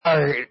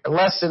our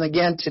lesson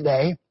again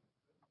today.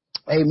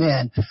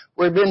 Amen.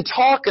 We've been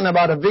talking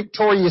about a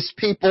victorious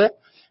people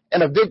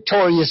and a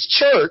victorious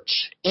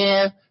church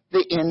in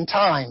the end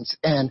times.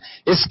 And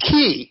it's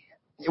key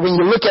when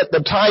you look at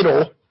the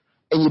title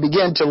and you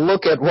begin to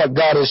look at what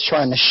God is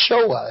trying to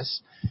show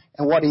us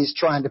and what He's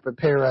trying to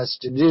prepare us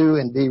to do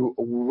and be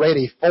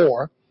ready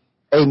for.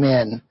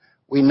 Amen.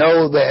 We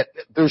know that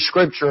through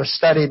scripture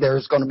study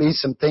there's going to be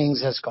some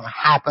things that's going to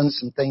happen,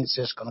 some things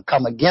that's going to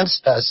come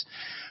against us.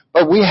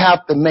 But we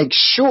have to make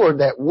sure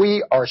that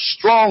we are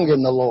strong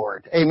in the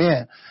Lord.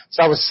 Amen.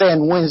 So I was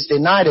saying Wednesday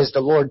night as the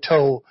Lord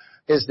told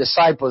His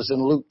disciples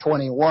in Luke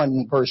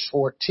 21 verse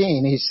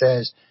 14, He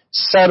says,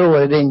 settle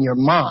it in your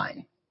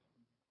mind.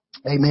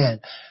 Amen.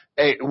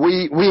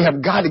 We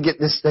have got to get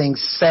this thing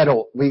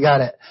settled. We got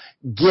to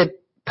get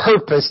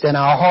purposed in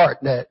our heart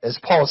that, as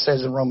Paul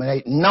says in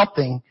Romans 8,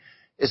 nothing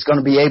is going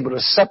to be able to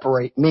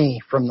separate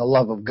me from the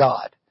love of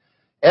God.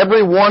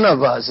 Every one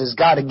of us has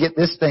got to get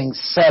this thing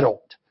settled.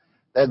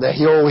 The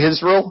hero of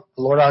Israel,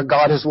 the Lord our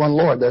God is one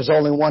Lord. There's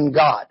only one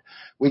God.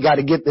 We got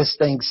to get this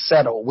thing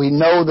settled. We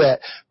know that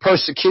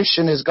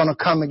persecution is going to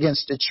come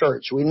against the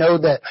church. We know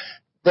that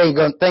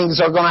things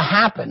are going to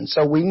happen.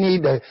 So we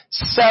need to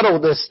settle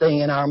this thing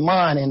in our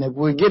mind. And if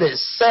we get it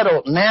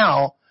settled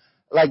now,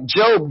 like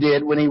Job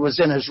did when he was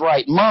in his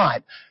right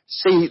mind.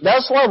 See,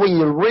 that's why when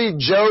you read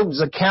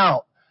Job's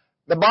account,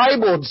 the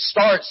Bible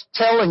starts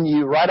telling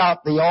you right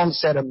out the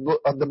onset of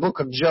the book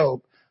of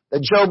Job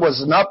that Job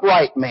was an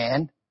upright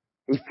man.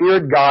 He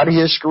feared God.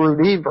 He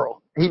eschewed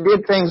evil. He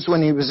did things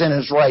when he was in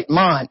his right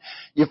mind.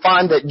 You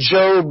find that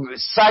Job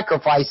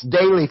sacrificed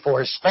daily for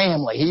his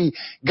family. He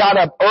got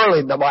up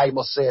early, the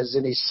Bible says,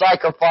 and he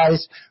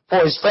sacrificed for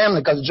his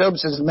family because Job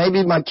says,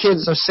 maybe my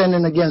kids are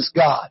sinning against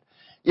God.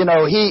 You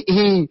know,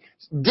 he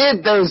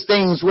did those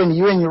things when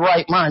you're in your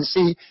right mind.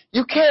 See,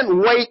 you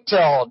can't wait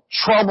till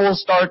trouble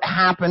start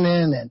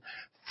happening and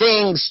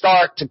things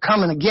start to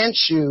coming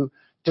against you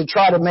to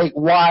try to make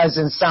wise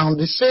and sound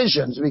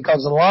decisions,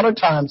 because a lot of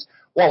times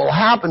what will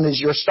happen is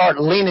you'll start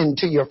leaning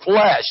to your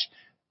flesh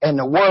and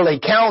the worldly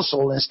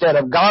counsel instead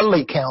of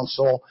godly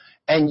counsel,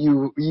 and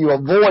you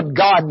avoid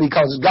God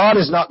because God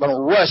is not going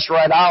to rush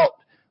right out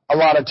a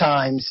lot of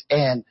times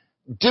and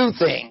do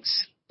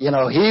things. You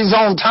know, He's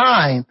on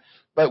time,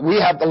 but we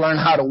have to learn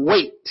how to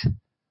wait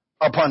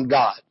upon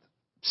God.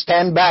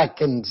 Stand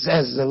back and,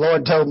 as the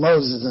Lord told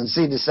Moses, and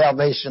see the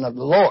salvation of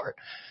the Lord.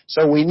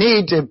 So we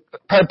need to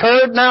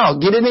prepare it now.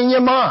 Get it in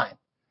your mind.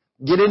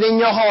 Get it in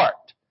your heart.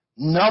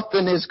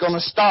 Nothing is going to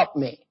stop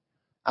me.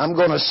 I'm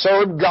going to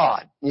serve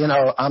God. You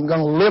know, I'm going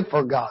to live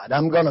for God.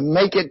 I'm going to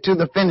make it to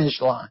the finish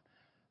line.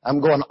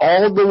 I'm going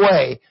all the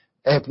way.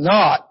 If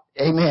not,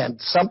 amen,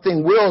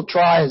 something will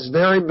try his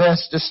very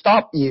best to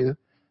stop you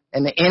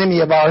and the enemy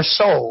of our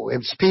soul.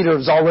 As Peter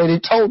has already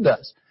told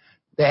us,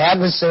 the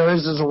adversary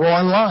is a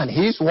roaring lion.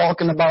 He's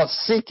walking about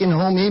seeking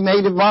whom he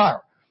may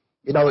devour.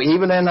 You know,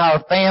 even in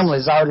our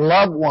families, our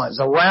loved ones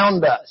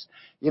around us.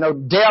 You know,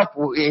 death,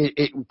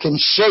 it can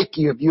shake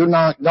you if you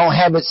don't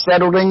have it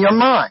settled in your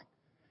mind.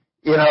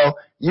 You know,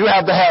 you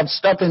have to have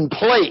stuff in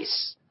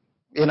place.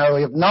 You know,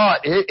 if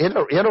not,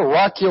 it'll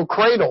rock your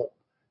cradle.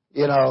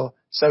 You know,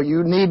 so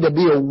you need to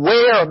be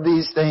aware of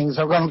these things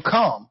are going to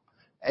come.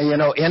 And, you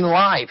know, in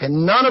life.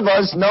 And none of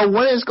us know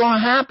when it's going to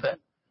happen.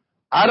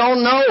 I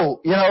don't know.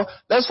 You know,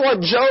 that's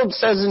what Job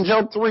says in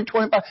Job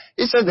 3:25.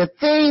 He said, the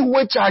thing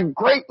which I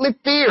greatly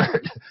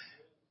feared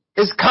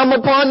is come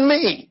upon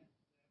me.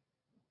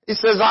 He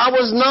says, I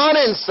was not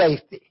in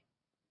safety.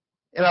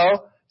 You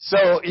know,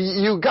 so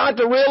you got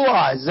to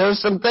realize there's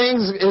some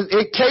things,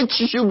 it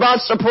catches you by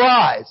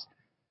surprise.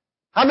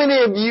 How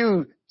many of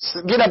you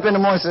get up in the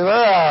morning and say,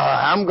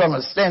 I'm going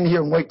to stand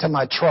here and wait till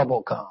my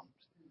trouble comes?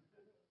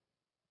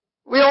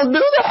 We don't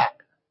do that.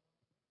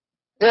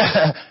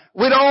 Yeah,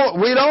 we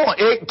don't.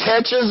 It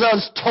catches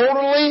us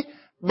totally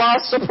by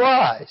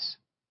surprise.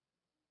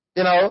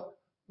 You know,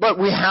 but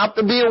we have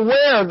to be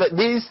aware that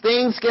these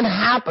things can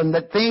happen,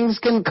 that things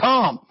can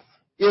come.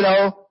 You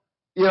know,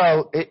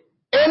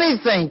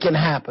 anything can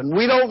happen.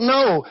 We don't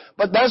know.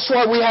 But that's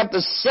why we have to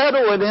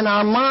settle it in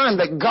our mind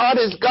that God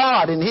is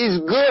God and He's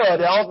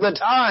good all the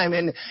time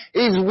and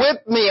He's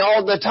with me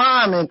all the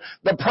time, and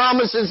the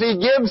promises He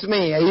gives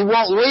me, He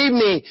won't leave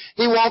me,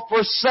 He won't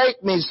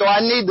forsake me. So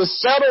I need to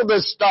settle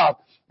this stuff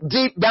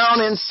deep down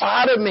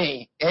inside of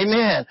me.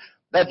 Amen.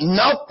 That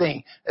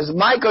nothing, as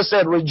Micah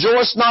said,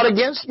 rejoice not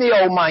against me,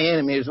 O my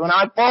enemies. When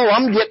I fall,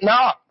 I'm getting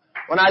up.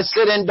 When I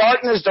sit in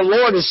darkness, the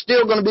Lord is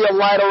still going to be a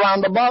light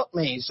around about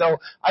me. So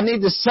I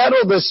need to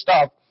settle this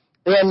stuff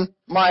in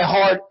my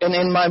heart and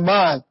in my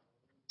mind.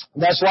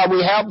 That's why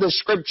we have the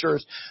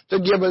scriptures to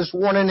give us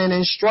warning and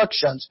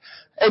instructions.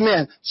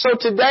 Amen. So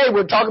today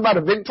we're talking about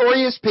a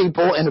victorious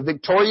people and a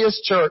victorious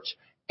church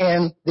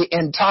in the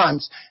end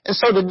times. And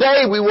so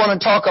today we want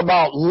to talk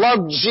about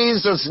love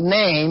Jesus'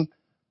 name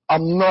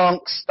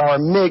amongst or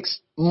mixed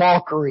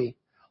mockery.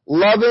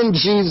 Loving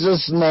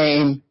Jesus'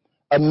 name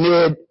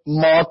amid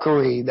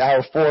mockery,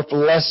 our fourth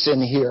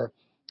lesson here.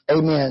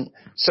 Amen.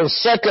 So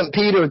 2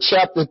 Peter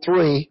chapter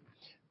 3,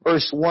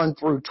 verse 1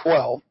 through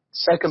 12.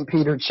 2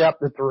 Peter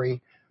chapter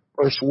 3,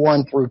 verse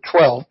 1 through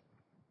 12.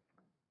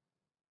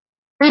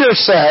 Peter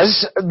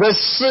says,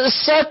 the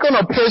second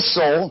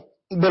epistle,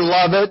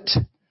 beloved,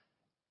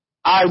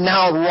 I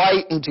now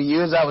write unto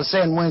you, as I was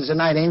saying Wednesday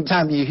night,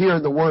 anytime you hear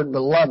the word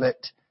beloved,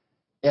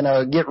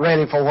 get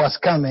ready for what's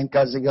coming,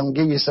 because he's going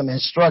to give you some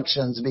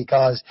instructions,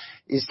 because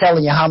he's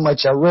telling you how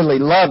much I really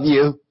love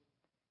you.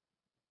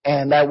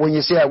 And that when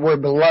you see that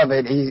word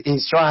beloved,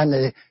 he's trying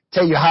to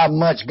tell you how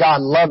much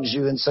God loves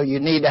you. And so you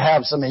need to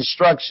have some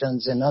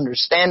instructions and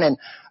understanding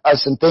of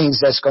some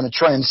things that's going to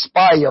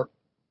transpire.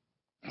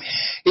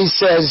 He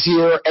says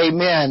here,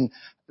 amen,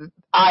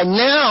 I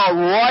now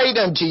write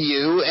unto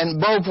you, in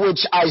both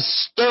which I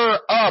stir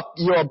up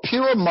your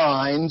pure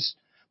minds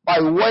by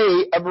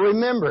way of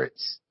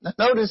remembrance. Now,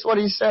 notice what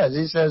he says.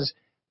 He says,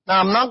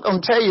 now I'm not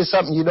going to tell you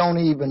something you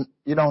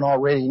don't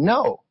already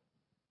know.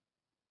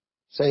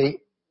 See,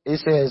 he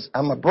says,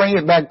 I'm going to bring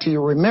it back to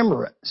your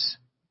remembrance.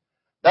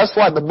 That's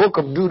why the book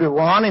of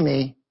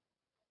Deuteronomy,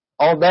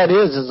 all that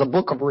is a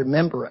book of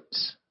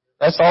remembrance.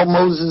 That's all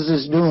Moses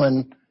is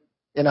doing.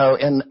 In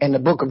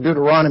the book of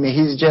Deuteronomy,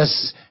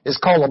 it's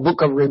called a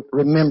book of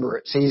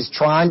remembrance. He's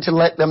trying to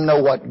let them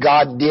know what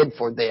God did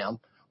for them,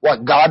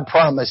 what God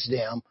promised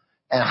them,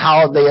 and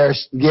how they are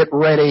get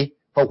ready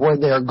for where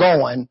they're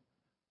going,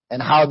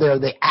 and how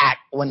they act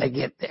when they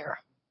get there.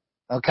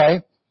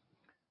 Okay?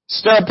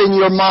 Stir up in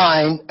your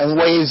mind and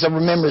ways of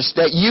remembrance,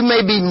 that you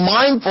may be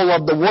mindful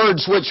of the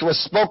words which were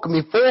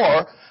spoken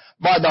before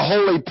by the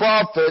holy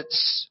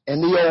prophets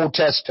in the Old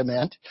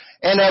Testament,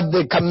 and of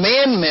the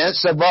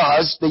commandments of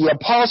us, the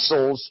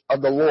apostles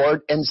of the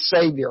Lord and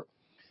Savior.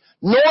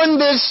 Knowing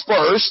this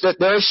first, that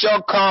there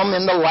shall come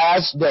in the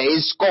last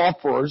days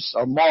scoffers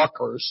or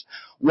mockers,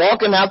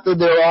 walking after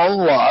their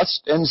own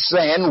lust, and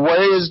saying,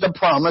 where is the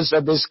promise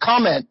of his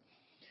coming?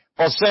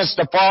 For since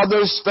the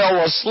fathers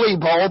fell asleep,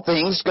 all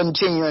things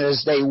continue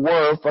as they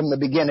were from the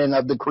beginning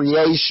of the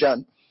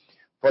creation.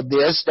 For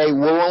this they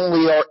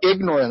willingly are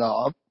ignorant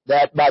of,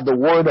 that by the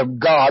word of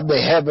God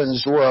the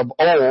heavens were of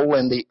old,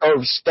 and the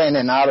earth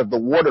standing out of the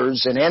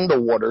waters and in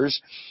the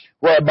waters,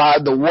 whereby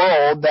the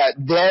world that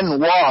then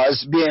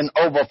was, being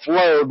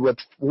overflowed with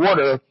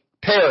water,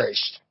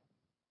 perished.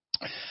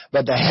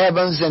 But the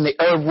heavens and the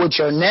earth which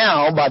are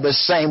now by the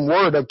same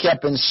word are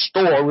kept in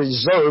store,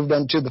 reserved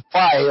unto the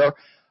fire,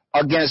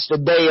 against the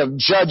day of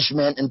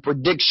judgment and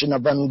prediction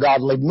of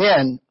ungodly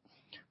men.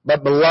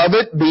 But,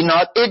 beloved, be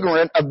not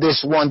ignorant of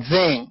this one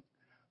thing,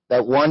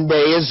 that one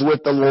day is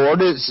with the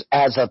Lord is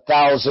as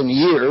 1,000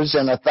 years,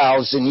 and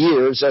 1,000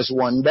 years as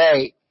one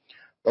day.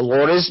 The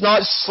Lord is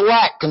not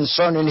slack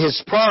concerning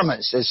his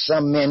promise, as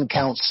some men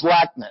count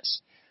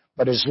slackness,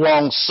 but is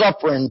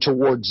long-suffering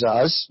towards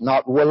us,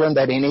 not willing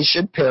that any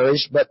should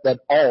perish, but that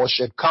all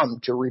should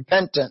come to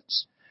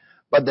repentance.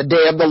 But the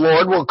day of the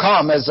Lord will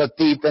come as a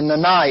thief in the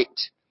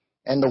night,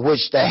 in the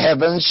which the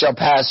heavens shall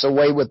pass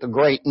away with a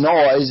great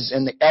noise,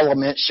 and the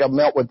elements shall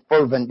melt with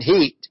fervent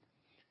heat.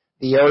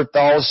 The earth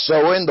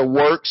also and the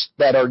works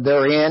that are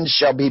therein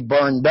shall be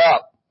burned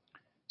up.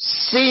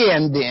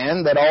 Seeing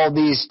then that all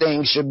these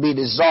things should be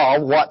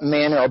dissolved, what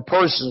manner of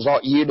persons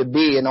ought you to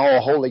be in all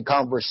holy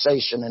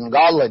conversation and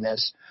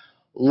godliness,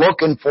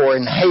 looking for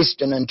and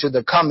hastening unto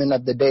the coming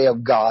of the day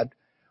of God,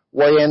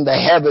 wherein the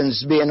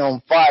heavens being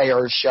on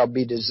fire shall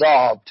be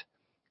dissolved,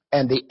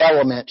 and the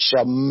elements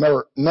shall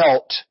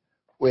melt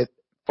with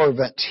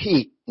fervent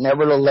heat.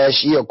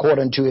 Nevertheless, ye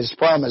according to his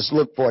promise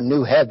look for a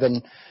new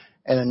heaven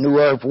and a new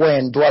earth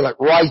wherein dwelleth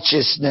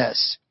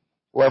righteousness.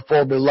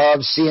 Wherefore,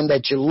 beloved, seeing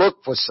that you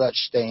look for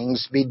such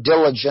things, be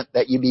diligent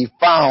that you be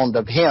found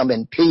of him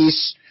in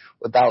peace,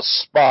 without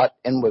spot,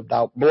 and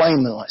without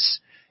blameless.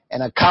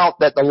 And account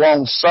that the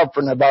long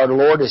suffering of our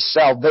Lord is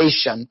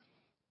salvation,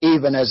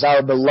 even as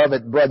our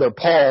beloved brother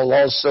Paul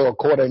also,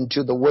 according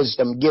to the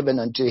wisdom given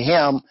unto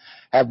him,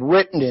 have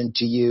written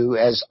unto you,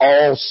 as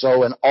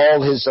also in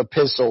all his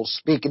epistles,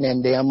 speaking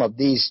in them of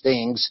these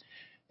things,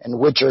 and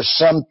which are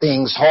some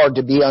things hard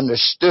to be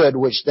understood,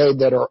 which they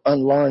that are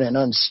unlearned and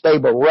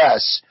unstable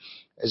wrest,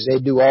 as they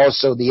do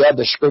also the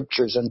other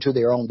scriptures unto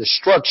their own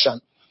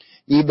destruction.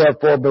 Ye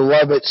therefore,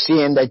 beloved,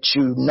 seeing that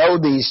you know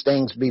these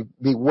things,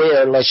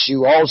 beware lest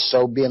you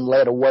also, being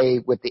led away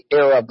with the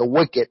error of the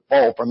wicked,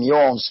 fall from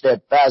your own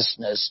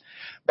steadfastness,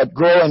 but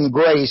grow in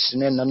grace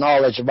and in the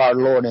knowledge of our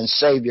Lord and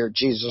Savior,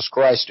 Jesus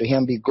Christ. To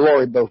him be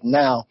glory both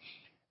now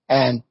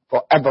and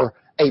forever.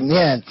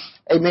 Amen.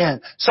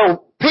 Amen.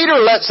 So Peter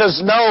lets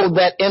us know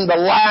that in the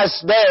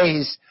last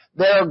days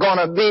there are going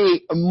to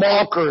be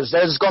mockers.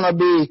 There's going to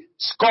be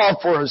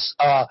scoffers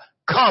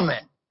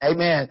coming.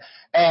 Amen.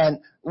 And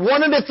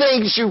one of the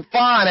things you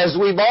find, as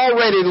we've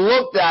already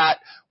looked at,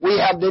 we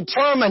have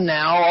determined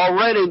now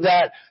already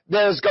that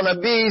there's going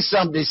to be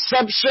some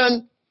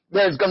deception.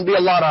 There's going to be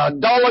a lot of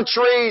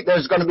idolatry.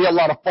 There's going to be a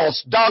lot of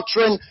false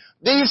doctrine.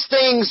 These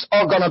things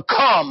are going to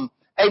come.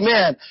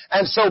 Amen.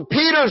 And so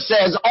Peter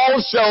says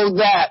also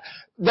that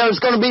there's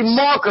going to be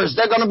mockers.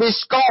 There's going to be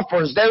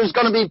scoffers. There's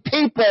going to be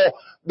people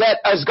that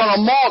is going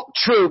to mock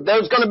truth.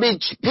 There's going to be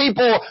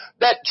people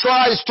that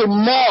tries to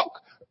mock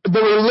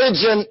the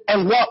religion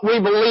and what we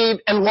believe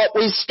and what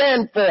we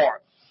stand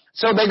for.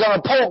 So they're going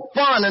to poke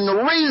fun. And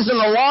the reason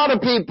a lot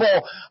of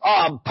people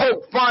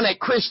poke fun at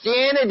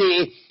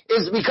Christianity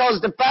is because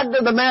the fact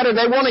of the matter,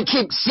 they want to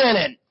keep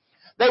sinning.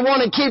 They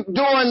want to keep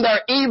doing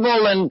their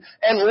evil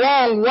and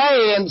wrong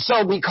way. And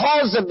so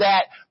because of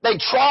that, they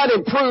try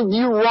to prove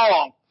you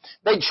wrong.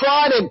 They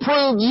try to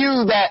prove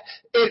you that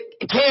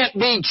it can't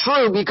be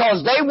true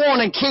because they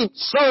want to keep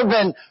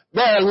serving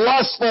their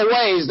lustful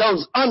ways,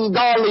 those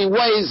ungodly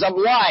ways of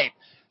life.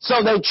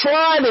 So they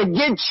try to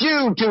get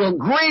you to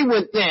agree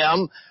with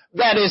them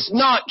that it's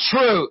not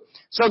true.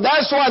 So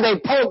that's why they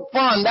poke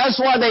fun. That's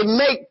why they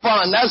make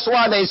fun. That's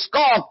why they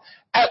scoff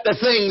at the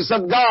things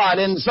of God.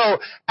 And so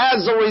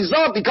as a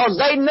result, because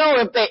they know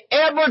if they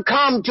ever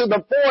come to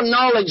the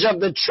foreknowledge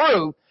of the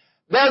truth,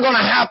 they're going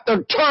to have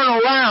to turn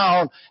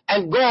around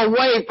and go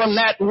away from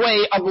that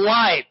way of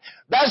life.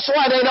 That's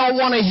why they don't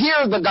want to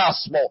hear the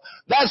gospel.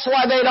 That's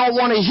why they don't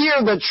want to hear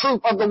the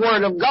truth of the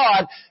Word of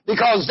God,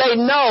 because they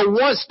know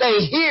once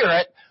they hear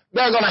it,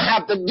 they're going to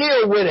have to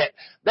deal with it.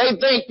 They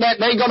think that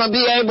they're going to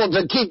be able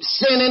to keep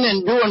sinning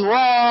and doing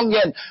wrong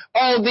and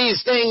all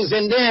these things,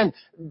 and then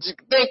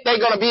think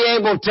they're going to be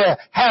able to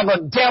have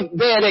a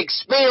deathbed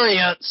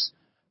experience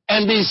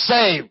and be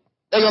saved.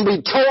 They're going to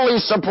be totally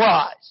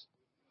surprised.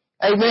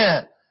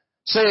 Amen.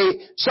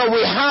 See, so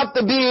we have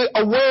to be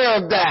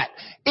aware of that.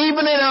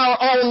 Even in our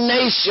own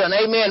nation,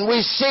 amen,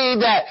 we see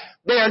that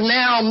they're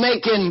now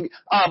making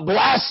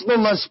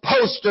blasphemous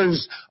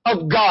posters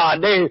of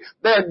God.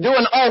 They're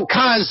doing all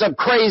kinds of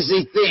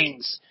crazy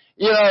things.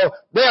 You know,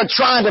 they're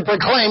trying to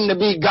proclaim to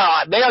be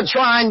God. They're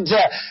trying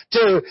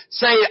to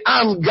say,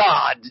 I'm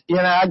God. You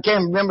know, I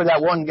can't remember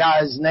that one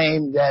guy's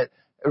name that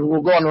we're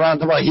going around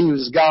talking about he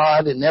was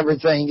God and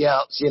everything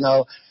else, you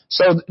know.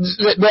 So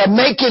they're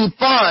making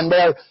fun.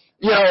 They're,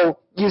 you know,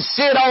 you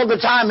see it all the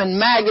time in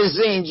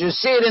magazines. You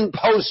see it in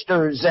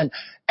posters and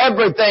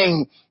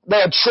everything.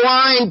 They're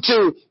trying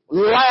to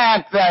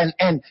laugh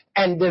and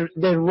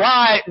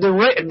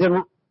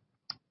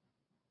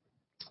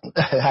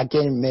I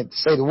can't even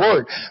say the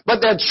word,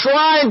 but they're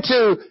trying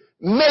to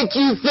make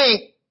you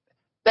think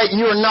that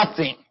you're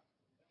nothing.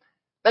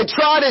 They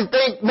try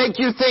to make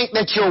you think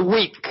that you're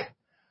weak.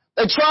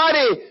 They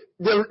try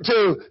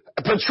to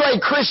portray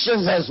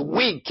Christians as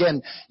weak,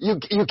 and you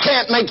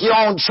can't make your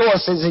own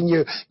choices, and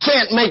you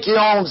can't make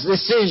your own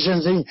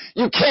decisions, and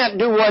you can't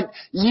do what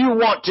you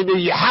want to do.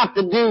 You have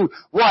to do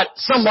what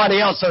somebody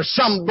else or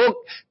some book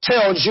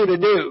tells you to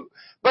do.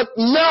 But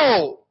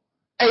no,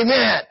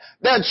 amen.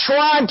 They're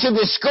trying to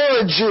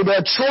discourage you.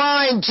 They're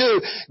trying to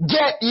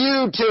get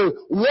you to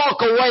walk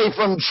away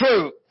from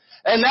truth.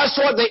 And that's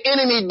what the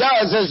enemy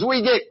does as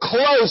we get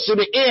close to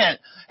the end.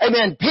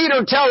 Amen.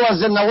 Peter tells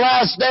us in the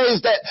last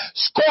days that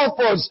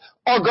scoffers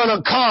are going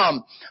to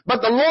come.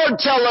 But the Lord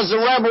tells us in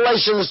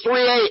Revelation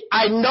 3:8,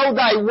 I know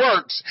thy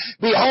works.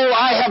 Behold,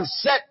 I have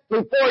set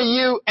before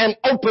you an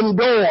open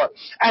door,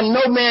 and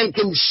no man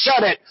can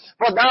shut it.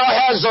 For thou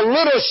hast a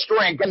little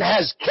strength, and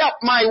hast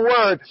kept my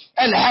word,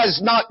 and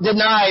hast not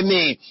denied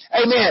me.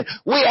 Amen.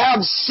 We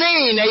have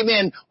seen,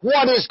 amen,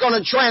 what is going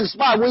to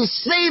transpire. We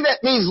see that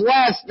these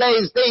last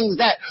days things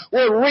that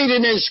we're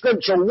reading in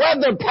Scripture,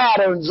 weather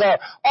patterns are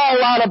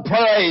all out of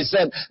place,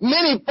 and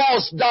many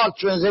false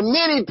doctrines, and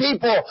many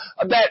people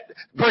that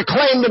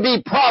proclaim to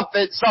be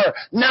prophets are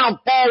now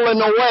falling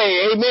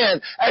away.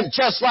 Amen. And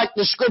just like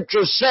the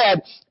Scripture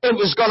said, it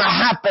was going to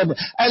happen.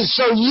 And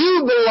so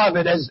you,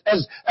 beloved,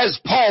 as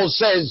Paul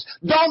says,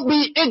 don't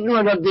be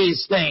ignorant of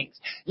these things.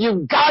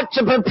 You've got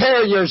to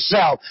prepare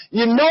yourself.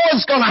 You know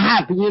it's going to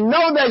happen. You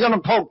know they're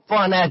going to poke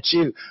fun at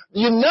you.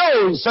 You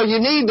know, so you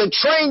need to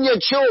train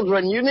your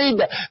children. You need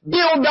to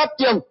build up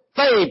your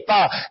faith,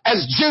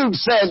 as Jude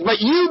says. But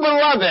you,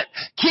 beloved,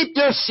 keep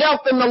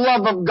yourself in the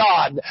love of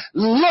God,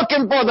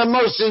 looking for the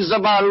mercies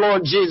of our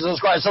Lord Jesus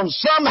Christ. So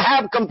some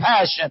have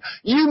compassion.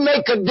 You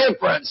make a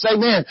difference.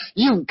 Amen.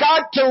 You've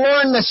got to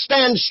learn to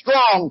stand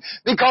strong,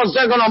 because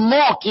they're going to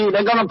mock you.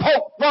 They're going to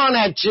poke fun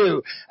at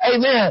you.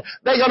 Amen.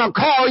 They're going to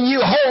call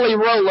you holy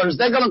rollers.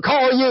 They're going to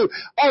call you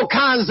all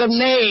kinds of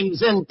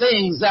names and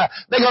things.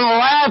 They're going to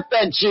laugh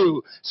at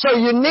you. So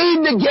you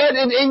need to get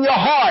it in your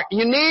heart.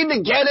 You need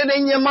to get it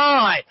in your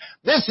mind.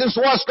 This is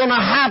what's going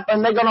to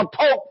happen. They're going to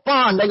poke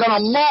fun. They're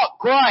going to mock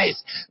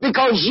Christ,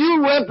 because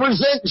you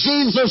represent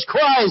Jesus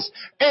Christ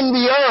in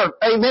the earth.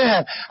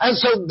 Amen. And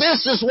so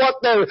this is what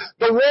the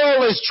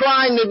world is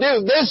trying to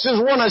do. This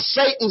is one of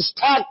Satan's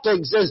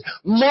tactics, is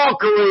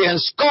mockery and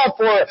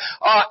scoffing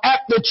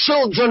at the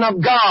children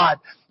of God.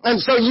 And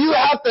so you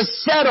have to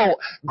settle,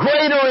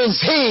 greater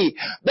is he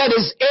that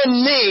is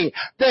in me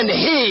than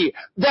he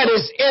that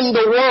is in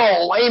the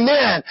world.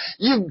 Amen.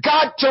 You've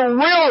got to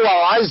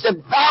realize the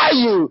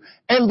value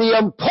and the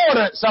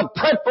importance of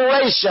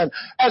preparation.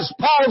 As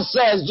Paul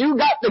says, you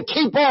got to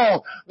keep on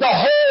the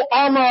whole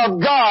armor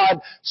of God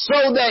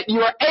so that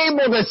you're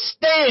able to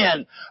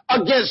stand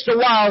against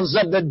the wiles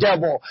of the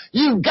devil.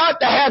 You've got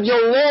to have your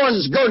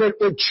loins girded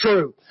with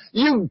truth.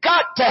 You've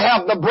got to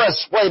have the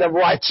breastplate of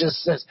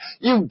righteousness.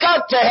 You've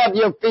got to have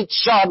your feet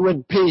shod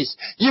with peace.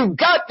 You've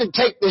got to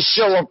take the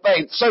shield of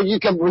faith so you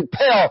can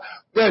repel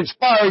the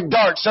fiery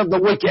darts of the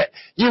wicked.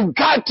 You've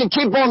got to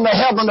keep on the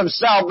helmet of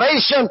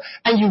salvation,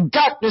 and you've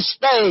got to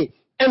stay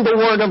in the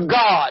Word of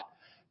God.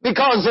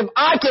 Because if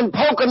I can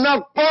poke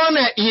enough fun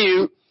at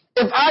you,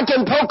 if I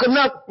can poke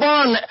enough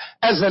fun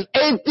as an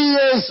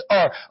atheist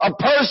or a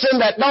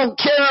person that don't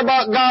care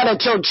about God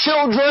at your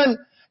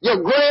children, your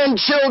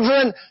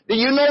grandchildren, do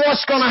you know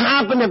what's going to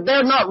happen if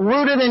they're not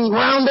rooted and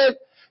grounded?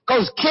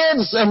 Because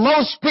kids and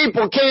most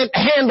people can't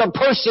handle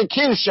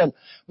persecution.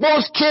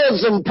 Most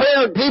kids and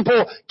parent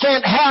people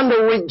can't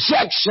handle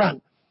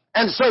rejection.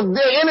 And so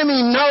the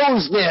enemy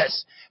knows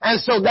this. And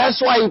so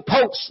that's why he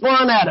pokes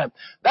fun at them.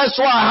 That's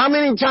why, how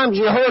many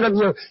times you heard of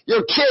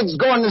your kids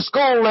going to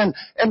school and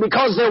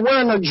because they're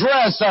wearing a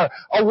dress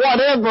or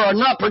whatever, or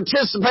not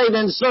participating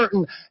in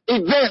certain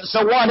events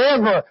or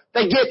whatever,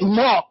 they get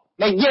mocked.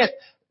 They get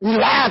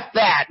laughed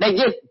at. They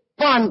get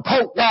fun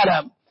poked at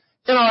them.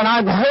 You know, and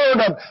I've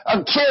heard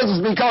of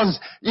kids because,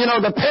 you know,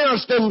 the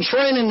parents didn't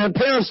train and the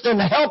parents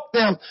didn't help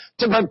them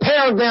to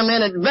prepare them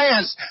in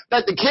advance,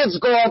 that the kids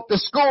go off to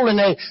school and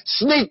they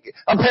sneak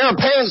a pair of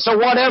pants or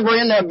whatever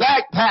in their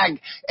backpack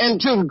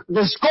into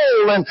the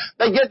school, and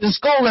they get to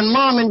school and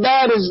mom and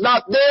dad is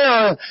not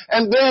there,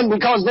 and then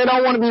because they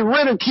don't want to be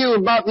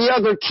ridiculed about the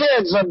other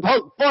kids or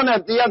poke fun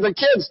at the other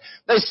kids,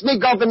 they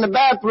sneak off in the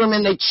bathroom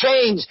and they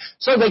change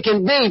so they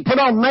can put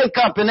on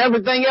makeup and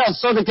everything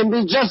else so they can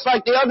be just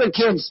like the other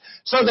kids,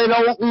 so they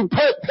don't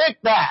pick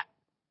that.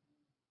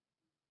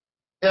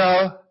 You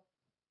know?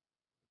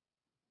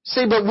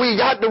 See, but we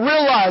got to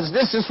realize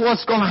this is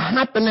what's going to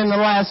happen in the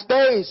last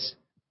days.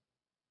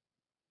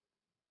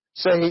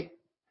 See,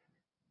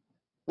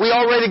 we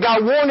already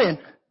got warning.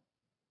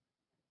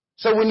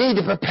 So we need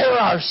to prepare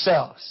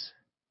ourselves.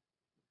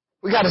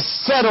 We got to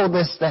settle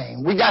this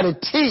thing. We got to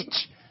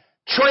teach.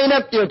 Train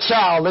up your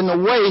child in the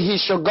way he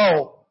shall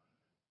go.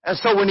 And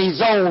so when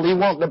he's old, he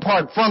won't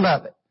depart from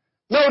it.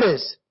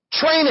 Notice,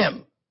 train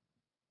him.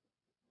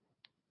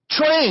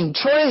 Train.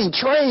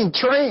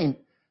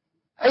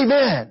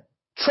 Amen.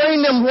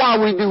 Train them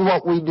while we do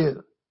what we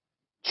do.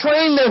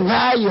 Train their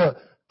value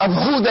of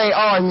who they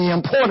are and the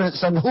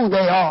importance of who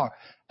they are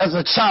as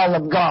a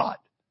child of God.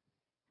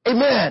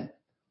 Amen.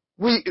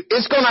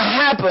 It's going to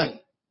happen.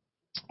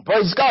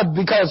 Praise God,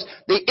 because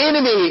the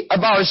enemy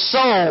of our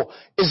soul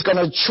is going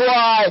to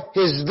try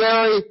his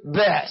very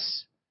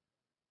best.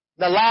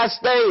 The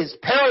last days,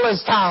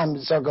 perilous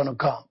times are going to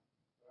come.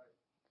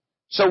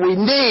 So we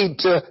need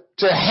to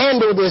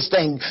handle this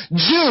thing.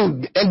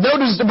 Jude, and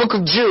notice the book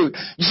of Jude.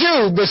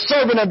 Jude, the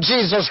servant of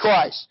Jesus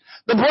Christ,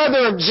 the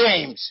brother of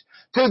James.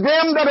 To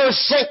them that are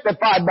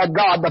sanctified by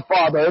God the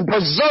Father and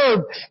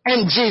preserved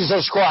in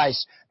Jesus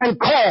Christ and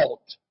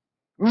called,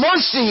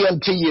 mercy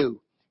unto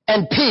you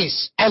and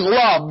peace and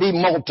love be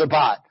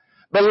multiplied.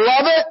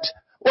 Beloved,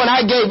 when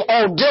I gave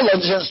all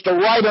diligence to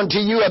write unto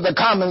you of the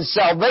common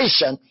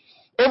salvation,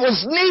 it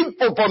was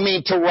needful for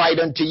me to write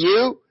unto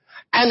you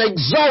and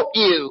exhort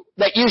you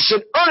that you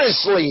should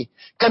earnestly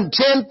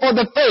contend for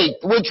the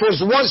faith which was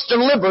once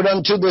delivered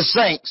unto the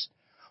saints.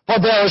 For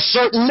there are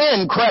certain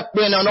men crept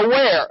in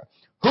unaware,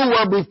 who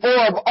were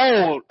before of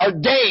old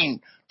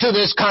ordained to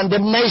this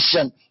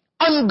condemnation,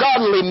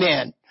 ungodly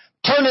men,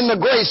 turning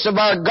the grace of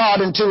our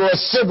God into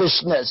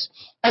lasciviousness,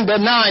 and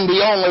denying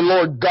the only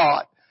Lord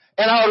God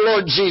and our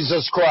Lord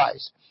Jesus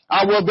Christ.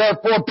 I will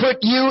therefore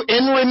put you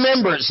in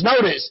remembrance.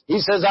 Notice,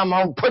 he says, I'm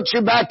going to put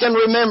you back in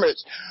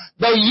remembrance.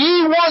 Though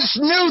ye once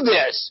knew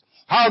this,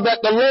 how that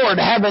the Lord,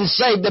 having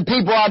saved the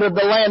people out of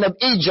the land of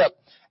Egypt,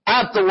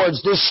 afterwards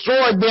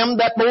destroyed them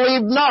that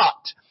believed not,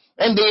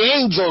 and the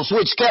angels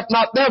which kept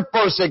not their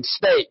first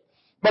estate,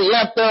 but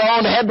left their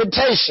own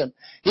habitation.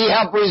 He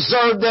hath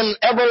reserved them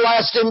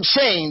everlasting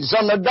chains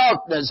on the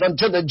darkness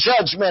unto the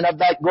judgment of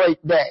that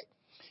great day.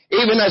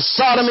 Even as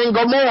Sodom and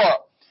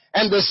Gomorrah,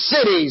 and the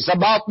cities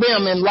about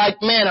them in like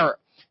manner,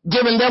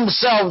 giving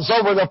themselves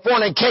over to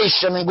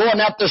fornication and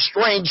going after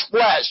strange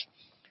flesh,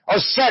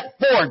 are set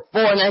forth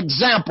for an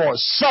example,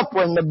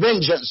 suffering the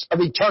vengeance of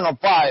eternal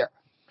fire.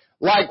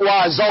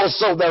 Likewise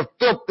also their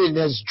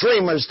filthiness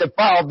dreamers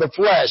defile the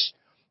flesh,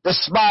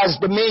 despise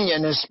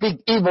dominion, and speak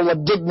evil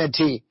of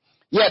dignity.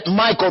 Yet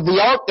Michael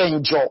the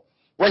archangel,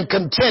 when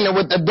contending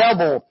with the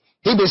devil,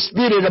 he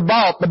disputed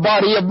about the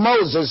body of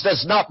Moses,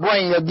 does not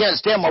bring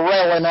against him a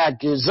railing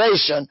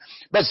accusation,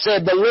 but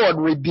said, the Lord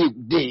rebuke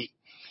thee.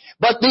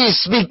 But these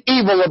speak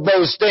evil of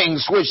those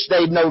things which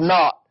they know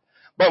not.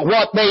 But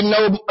what they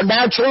know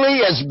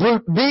naturally as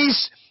brute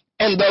beasts,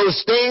 and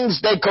those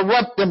things they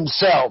corrupt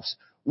themselves.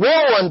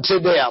 Woe unto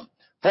them,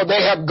 for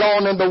they have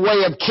gone in the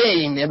way of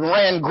Cain, and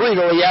ran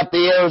greedily after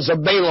the heirs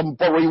of Balaam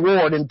for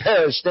reward, and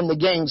perished in the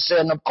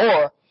gainsaying of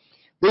Korah.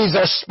 These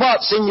are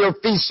spots in your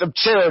feasts of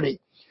charity,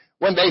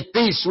 when they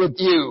feast with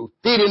you,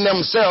 feeding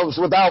themselves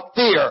without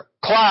fear,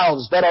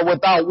 clouds that are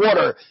without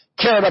water,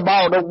 carried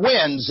about of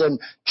winds, and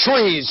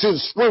trees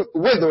whose fruit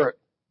withereth,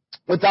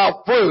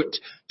 without fruit,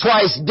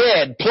 twice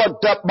dead,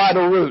 plucked up by the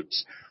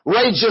roots,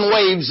 raging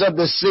waves of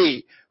the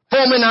sea,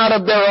 foaming out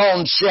of their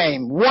own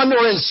shame,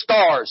 wandering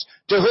stars,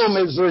 to whom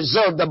is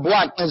reserved the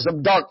blackness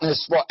of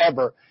darkness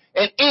forever.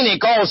 And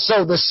Enoch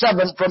also, the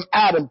seventh from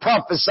Adam,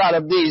 prophesied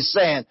of these,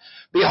 saying,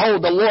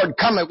 Behold, the Lord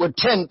cometh with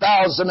 10,000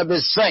 of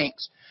his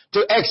saints,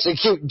 to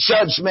execute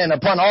judgment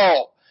upon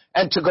all,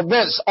 and to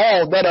convince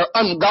all that are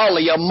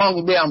ungodly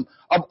among them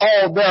of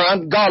all their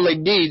ungodly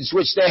deeds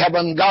which they have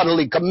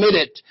ungodly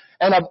committed,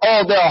 and of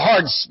all their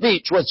hard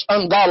speech which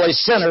ungodly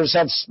sinners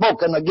have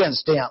spoken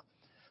against him.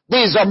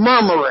 These are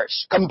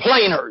murmurers,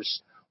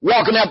 complainers,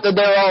 walking after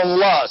their own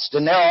lust,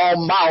 and their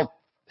own mouth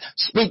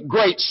speak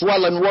great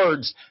swelling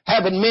words,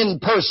 having men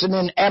person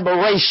in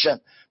aberration,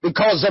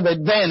 because of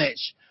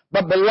advantage.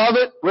 But,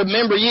 beloved,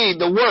 remember ye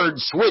the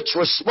words which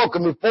were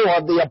spoken before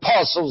of the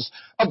apostles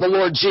of the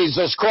Lord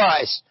Jesus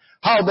Christ,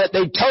 how that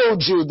they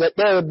told you that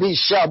there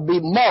shall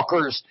be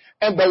mockers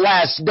in the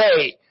last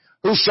day,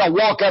 who shall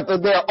walk after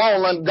their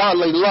own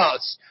ungodly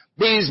lusts.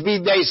 These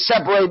be they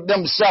separate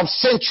themselves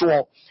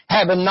sensual,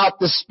 having not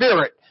the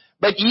Spirit.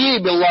 But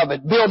ye,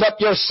 beloved, build up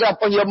yourself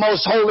on your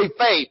most holy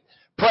faith,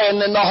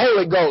 praying in the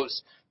Holy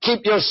Ghost.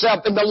 Keep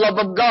yourself in the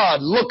love of God,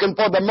 looking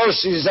for the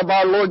mercies of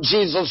our Lord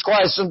Jesus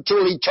Christ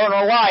unto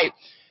eternal life.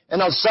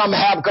 And of some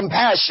have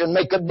compassion,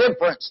 make a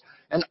difference.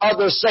 And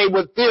others say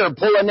with fear,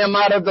 pulling them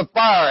out of the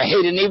fire,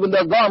 hating even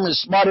their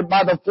garments spotted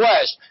by the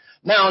flesh.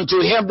 Now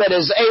unto him that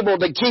is able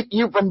to keep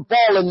you from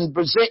falling and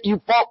present you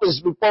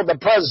faultless before the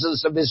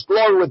presence of his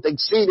glory with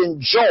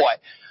exceeding joy.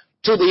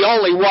 To the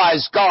only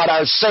wise God,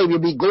 our Savior,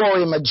 be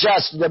glory and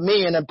majesty,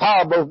 dominion and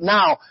power both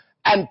now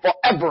and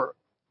forever.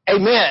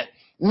 Amen.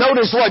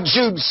 Notice what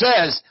Jude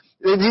says.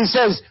 He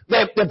says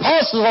that the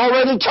apostles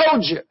already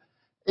told you.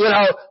 You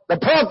know, the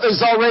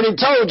prophets already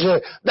told you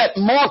that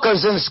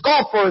mockers and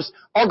scoffers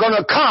are going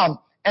to come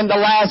in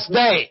the last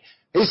day.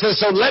 He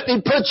says, so let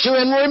me put you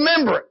in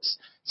remembrance.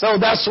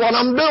 So that's what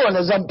I'm doing,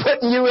 is I'm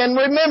putting you in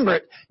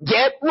remembrance.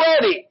 Get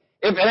ready.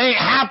 If it ain't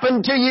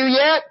happened to you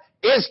yet,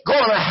 it's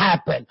going to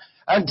happen.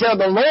 Until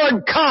the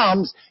Lord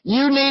comes,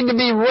 you need to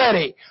be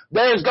ready.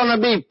 There's going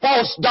to be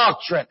false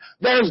doctrine.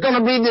 There's going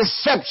to be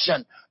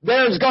deception.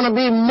 There's going to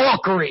be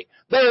mockery.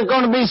 There's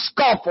going to be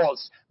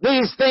scoffers.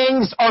 These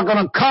things are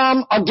going to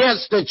come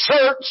against the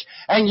church,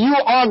 and you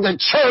are the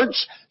church,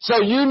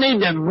 so you need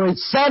to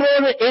reset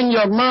it in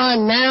your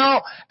mind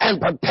now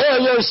and prepare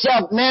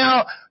yourself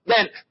now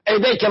that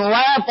they can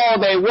laugh all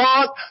they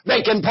want,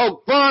 they can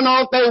poke fun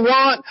all they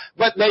want,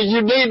 but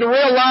you need to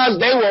realize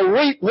they will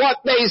reap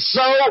what they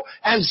sow,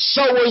 and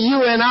so will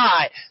you and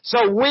I.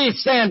 So we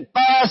stand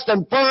fast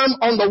and firm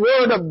on the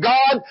Word of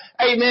God,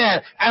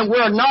 amen, and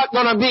we're not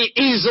going to be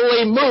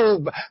easily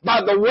moved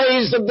by the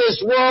ways of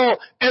this world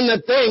and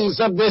the things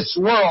of this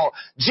world.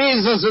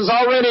 Jesus has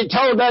already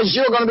told us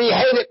you're going to be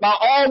hated by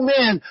all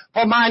men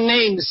for my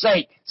name's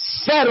sake.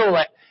 Settle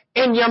it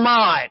in your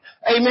mind.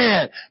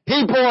 Amen.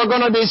 People are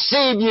going to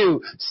deceive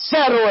you.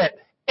 Settle it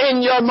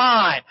in your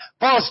mind.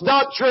 False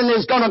doctrine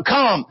is going to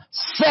come.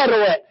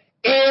 Settle it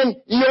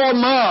in your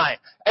mind.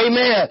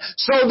 Amen.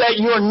 So that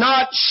you're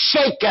not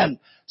shaken.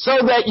 So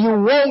that you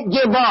won't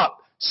give up.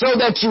 So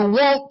that you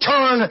won't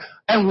turn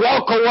and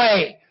walk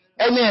away.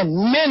 Amen.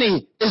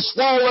 Many is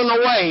falling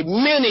away.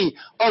 Many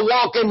are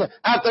walking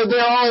after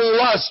their own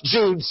lust,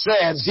 Jude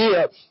says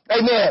here.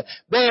 Amen.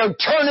 They are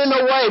turning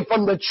away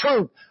from the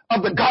truth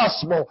of the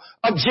gospel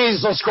of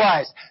Jesus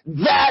Christ.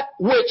 That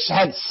which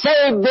had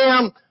saved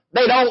them,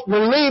 they don't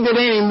believe it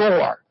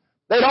anymore.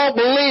 They don't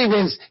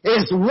believe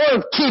it's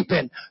worth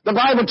keeping. The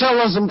Bible tells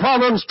us in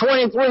Proverbs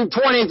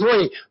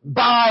 23:23,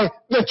 buy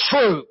the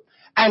truth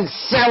and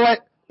sell it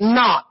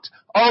not.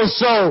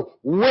 Also,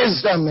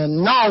 wisdom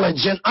and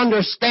knowledge and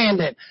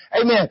understanding.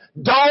 Amen.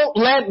 Don't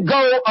let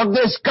go of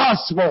this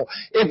gospel.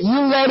 If you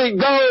let it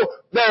go,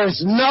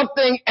 there's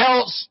nothing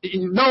else,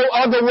 no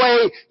other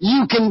way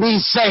you can be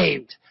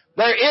saved.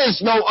 There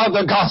is no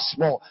other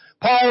gospel.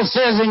 Paul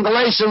says in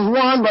Galatians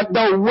 1, but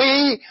though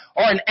we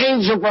or an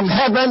angel from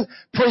heaven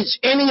preach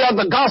any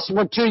other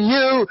gospel to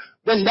you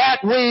than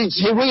that we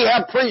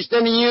have preached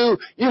unto you,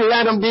 you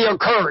let him be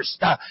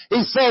accursed.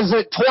 He says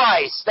it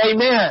twice.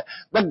 Amen.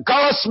 The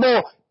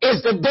gospel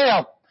is the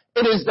death.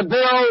 It is the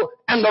burial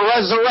and the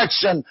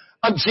resurrection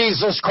of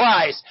Jesus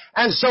Christ.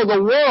 And so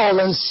the world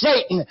and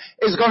Satan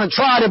is going to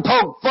try to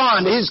poke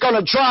fun. He's going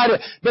to try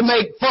to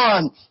make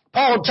fun.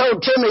 Paul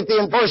told Timothy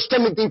in 1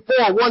 Timothy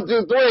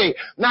 4:1-3,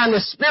 now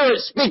the Spirit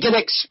speaketh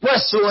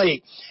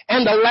expressly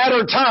in the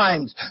latter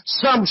times,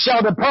 some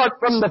shall depart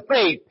from the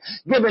faith,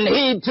 giving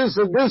heed to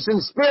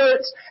seducing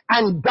spirits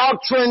and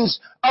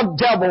doctrines of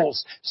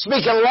devils,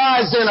 speaking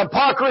lies and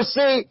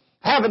hypocrisy,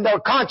 having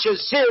their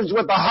conscience seared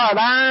with a hot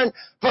iron,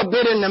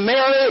 forbidding to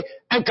marry,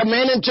 and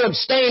commanding to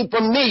abstain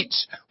from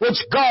meats,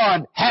 which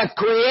God hath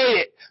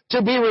created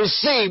to be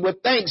received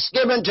with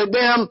thanksgiving to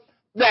them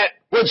that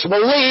which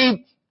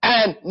believe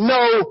and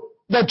know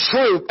the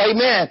truth.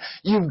 Amen.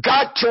 You've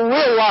got to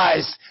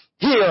realize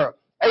here,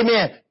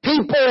 amen,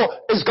 people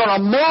is going to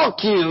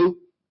mock you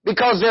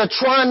because they're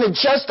trying to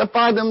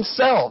justify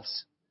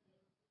themselves.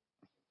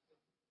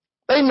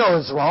 They know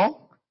it's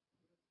wrong.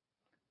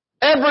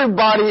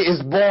 Everybody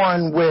is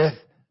born with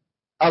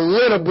a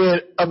little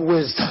bit of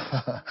wisdom.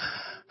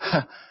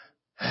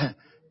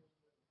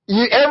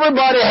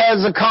 Everybody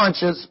has a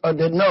conscience or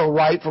they know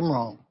right from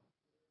wrong.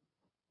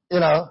 You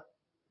know?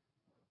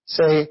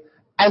 See?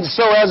 And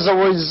so as a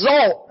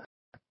result,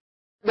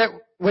 that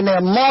when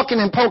they're mocking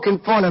and poking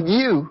fun of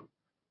you,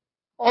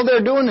 all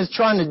they're doing is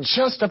trying to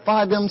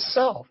justify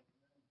themselves.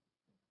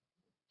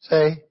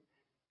 See?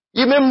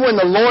 You remember when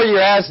the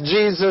lawyer asked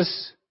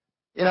Jesus,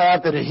 you know,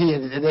 after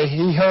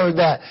he heard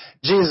that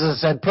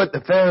Jesus had put the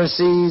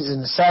Pharisees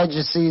and the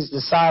Sadducees to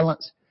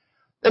silence,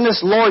 then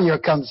this lawyer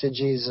comes to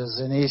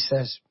Jesus and he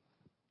says,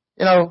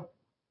 you know,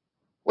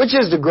 which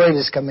is the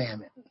greatest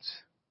commandment?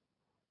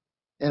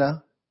 You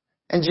know?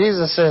 And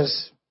Jesus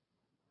says,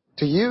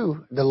 to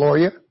you, the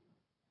lawyer,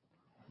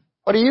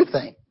 what do you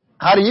think?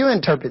 How do you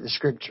interpret the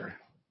scripture?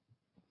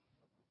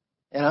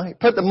 You know, he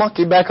put the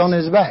monkey back on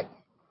his back.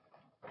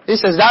 He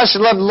says, thou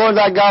shalt love the Lord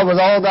thy God with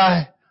all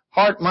thy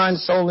heart, mind,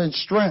 soul, and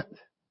strength.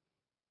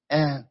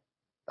 And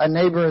thy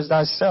neighbor as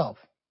thyself.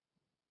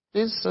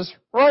 Jesus says,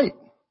 right.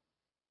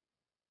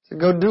 So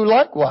go do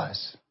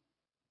likewise.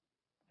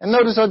 And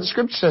notice what the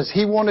scripture says.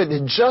 He wanted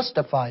to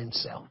justify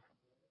himself.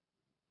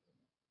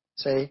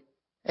 See?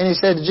 And he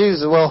said to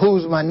Jesus, well,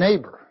 who's my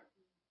neighbor?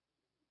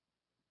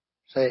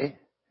 See?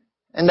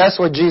 And that's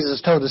what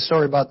Jesus told the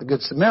story about the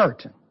Good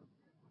Samaritan.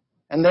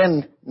 And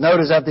then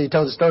notice after he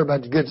told the story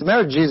about the Good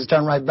Samaritan, Jesus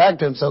turned right back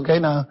to him and said, okay,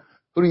 now,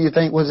 who do you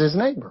think was his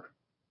neighbor?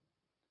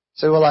 He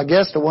said, well, I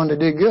guess the one that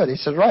did good. He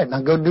said, right,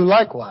 now go do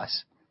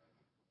likewise.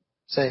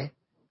 See?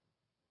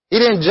 He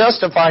didn't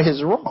justify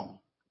his wrong.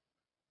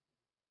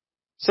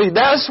 See,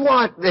 that's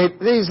what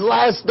these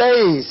last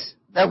days,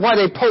 that's why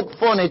they poke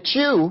fun at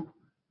you,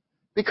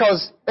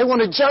 because they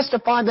want to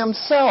justify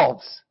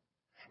themselves.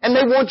 And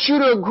they want you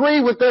to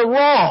agree with their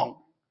wrong.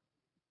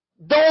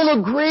 Don't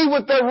agree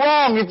with their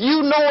wrong. If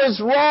you know it's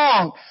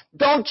wrong,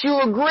 don't you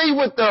agree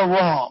with their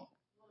wrong.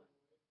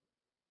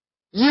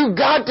 You've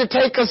got to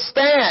take a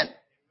stand.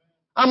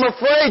 I'm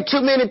afraid too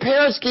many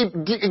parents keep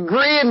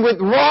agreeing with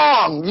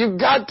wrong. You've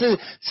got to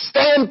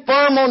stand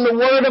firm on the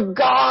Word of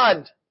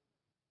God.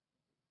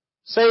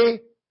 See,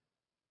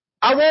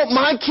 I want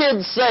my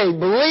kids saved,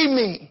 believe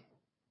me.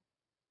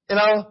 You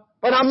know,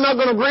 but I'm not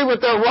going to agree with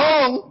their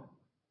wrong.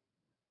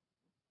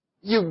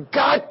 You've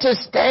got to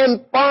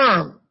stand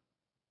firm.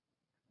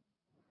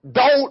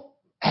 Don't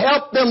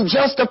help them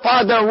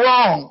justify their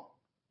wrong.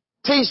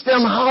 Teach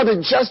them how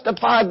to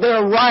justify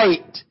their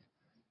right.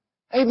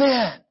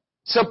 Amen.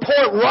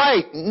 Support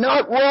right,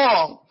 not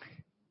wrong.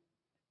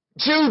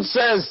 Jude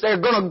says they're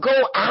going to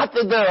go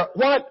after their,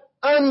 what?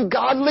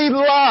 Ungodly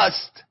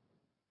lust.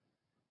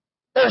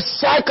 Their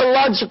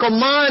psychological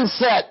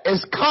mindset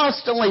is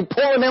constantly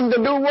pulling them to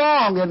do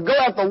wrong and go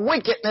after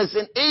wickedness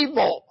and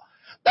evil.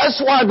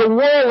 That's why the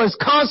world is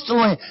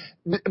constantly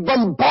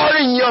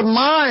bombarding your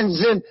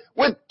minds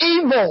with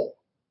evil.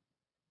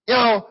 You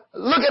know,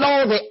 look at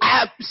all the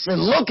apps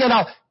and look at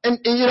all, and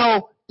you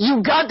know,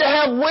 you've got to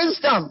have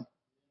wisdom.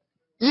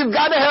 You've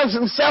got to have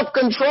some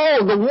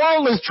self-control. The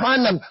world is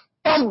trying to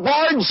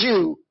bombard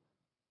you,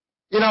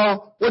 you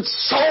know, with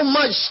so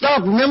much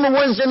stuff. Remember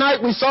Wednesday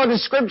night we saw the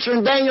scripture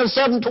in Daniel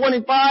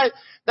 7:25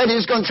 that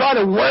he's going to try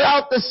to wear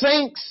out the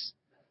saints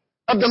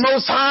of the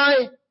Most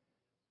High.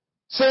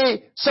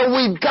 See, so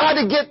we've got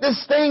to get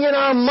this thing in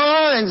our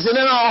minds and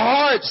in our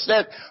hearts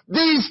that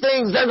these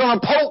things, they're going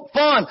to poke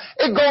fun.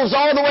 It goes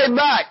all the way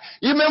back.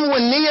 You remember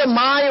when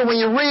Nehemiah, when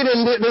you read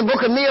in the book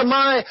of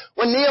Nehemiah,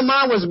 when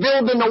Nehemiah was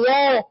building the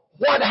wall,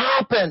 what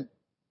happened?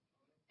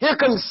 Here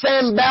comes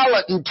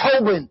Sanballat and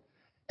Tobin,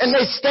 and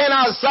they stand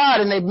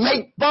outside and they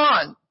make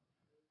fun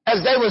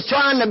as they was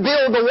trying to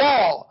build the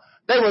wall.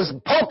 They was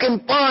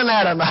poking fun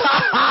at them.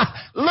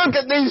 Look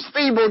at these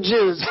feeble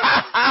Jews.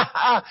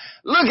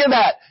 Look at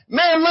that.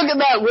 Man, look at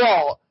that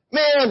wall.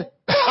 Man,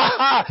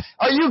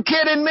 are you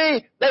kidding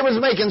me? They was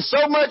making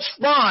so much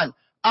fun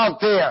out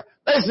there.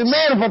 They said,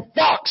 man, if a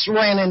fox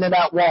ran into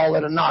that wall,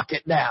 it'll knock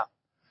it down.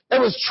 They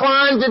was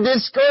trying to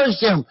discourage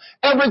them.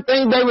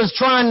 Everything they was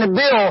trying to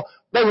build,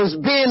 they was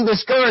being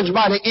discouraged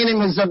by the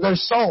enemies of their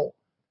soul.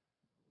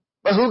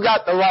 But who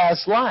got the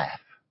last laugh?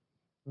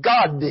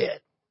 God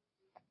did.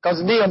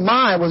 Because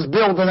Nehemiah was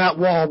building that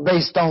wall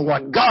based on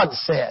what God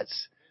says.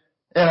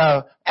 You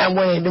know, and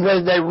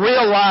when they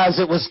realized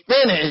it was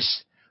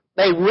finished,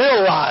 they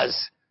realized,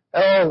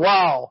 oh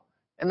wow.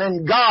 And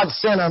then God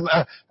sent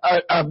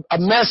a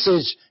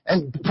message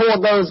and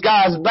pulled those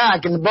guys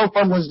back and both of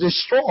them was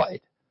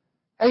destroyed.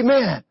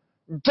 Amen.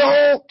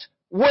 Don't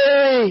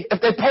worry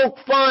if they poke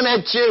fun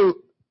at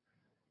you.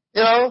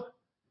 You know,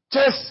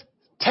 just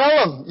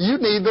tell them you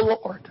need the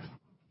Lord.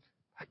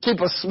 Keep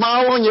a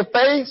smile on your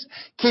face.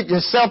 Keep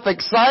yourself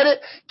excited.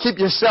 Keep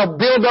yourself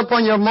built up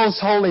on your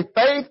most holy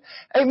faith.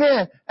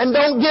 Amen. And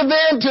don't give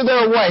in to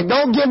their way.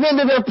 Don't give in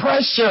to their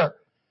pressure.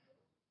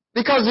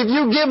 Because if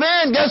you give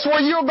in, guess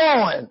where you're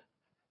going?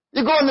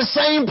 You're going the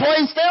same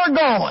place they're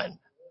going.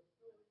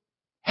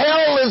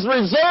 Hell is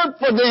reserved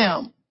for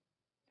them.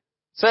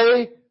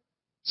 See?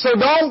 So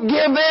don't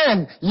give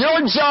in.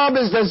 Your job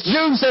is, as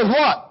Jude says,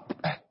 what?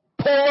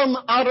 Pull them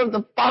out of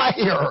the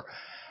fire.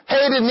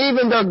 Hating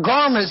even their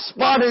garments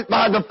spotted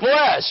by the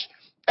flesh.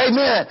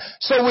 Amen.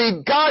 So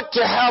we've got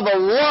to have a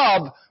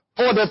love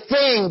for the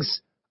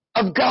things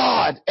of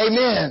God.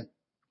 Amen.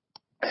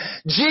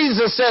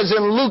 Jesus says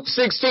in Luke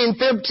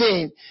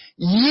 16:15,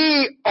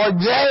 ye are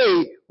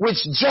they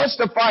which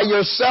justify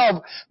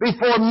yourself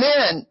before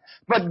men,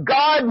 but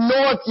God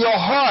knoweth your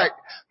heart.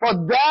 For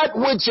that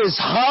which is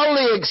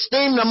highly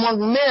esteemed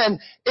among men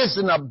is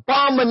an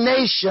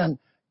abomination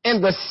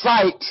in the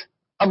sight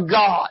of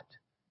God.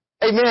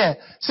 Amen.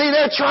 See,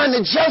 they're trying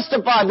to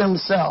justify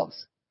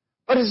themselves,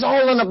 but it's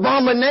all an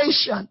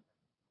abomination.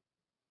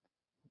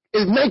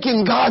 It's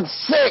making God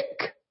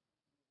sick.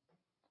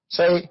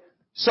 See?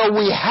 So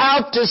we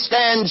have to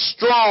stand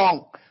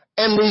strong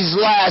in these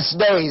last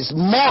days.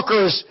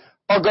 Mockers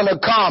are going to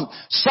come.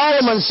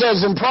 Solomon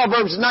says in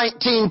Proverbs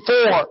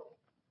 19:4,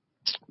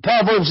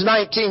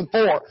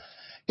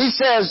 he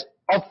says,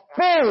 a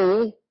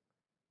fool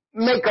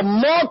make a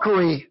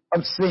mockery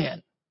of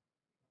sin.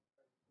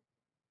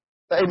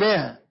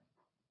 Amen.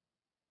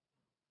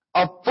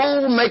 A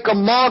fool make a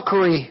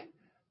mockery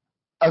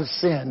of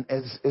sin.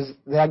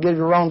 Did I give you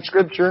the wrong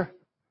scripture?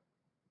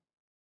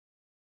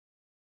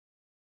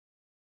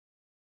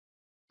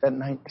 That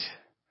night,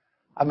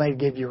 I may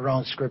give you the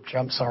wrong scripture.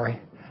 I'm sorry.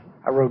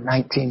 I wrote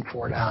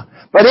 19:4 down.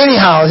 But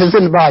anyhow, it's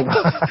in the Bible.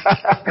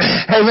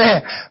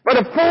 Amen. But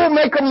a fool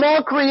make a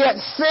mockery at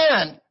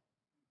sin.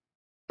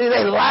 See,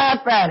 they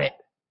laugh at it.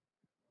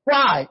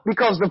 Why?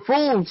 Because the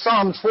fool,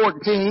 Psalms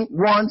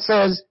 14:1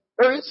 says,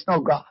 there is no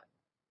God.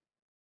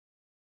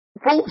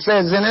 The fool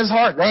says in his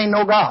heart, there ain't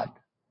no God.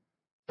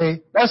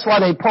 See? That's why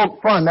they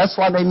poke fun. That's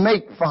why they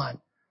make fun.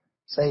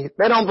 See?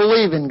 They don't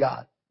believe in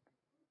God.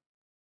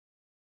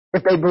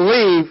 If they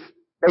believe,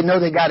 they know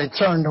they got to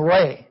turn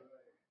away.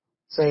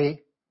 See?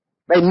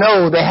 They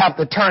know they have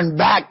to turn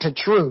back to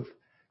truth.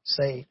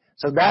 See?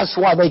 So that's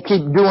why they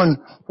keep doing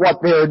what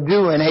they're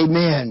doing.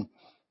 Amen.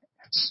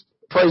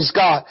 Praise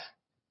God.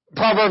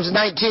 Proverbs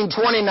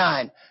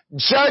 19:29.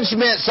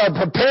 Judgments are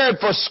prepared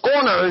for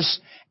scorners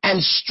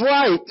and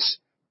stripes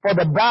for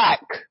the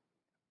back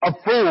of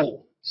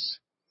fools.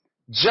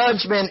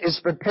 Judgment is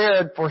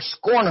prepared for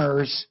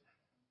scorners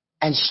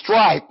and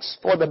stripes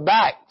for the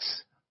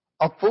backs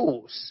of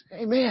fools.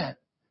 Amen.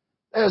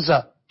 There's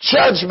a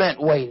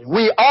judgment waiting.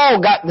 We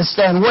all got to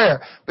stand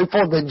where?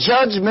 Before the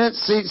judgment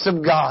seats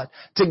of God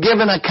to give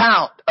an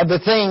account of the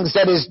things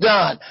that is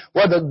done,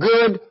 whether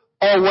good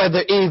or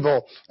whether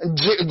evil.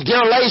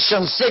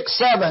 Galatians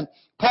 6:7,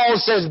 Paul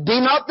says, be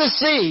not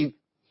deceived.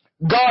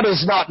 God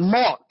is not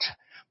mocked.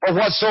 For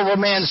whatsoever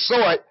man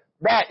soweth,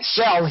 that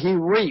shall he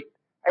reap.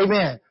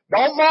 Amen.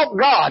 Don't mock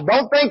God.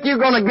 Don't think you're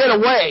going to get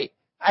away.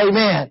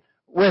 Amen.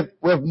 With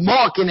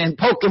mocking and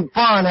poking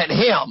fun at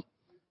him.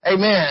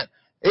 Amen.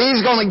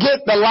 He's going to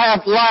get the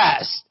laugh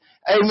last.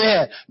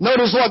 Amen.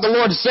 Notice what the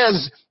Lord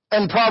says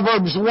in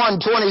Proverbs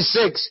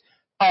 1:26,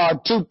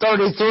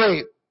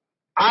 2:33.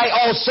 I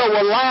also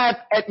will laugh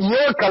at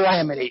your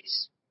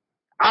calamities.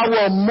 I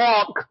will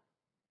mock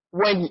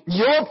when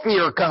your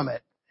fear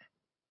cometh.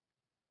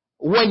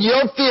 When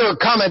your fear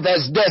cometh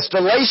as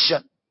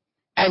desolation,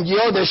 and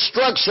your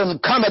destruction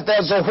cometh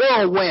as a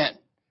whirlwind.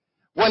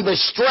 When the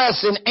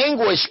stress and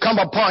anguish come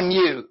upon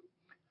you,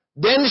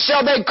 then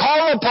shall they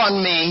call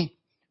upon me,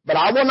 but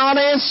I will not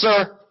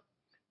answer.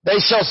 They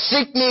shall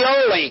seek me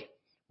early,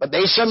 but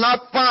they shall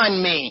not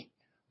find me.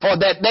 For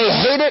that they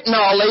hated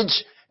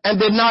knowledge, and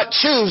did not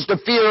choose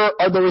the fear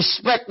or the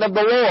respect of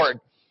the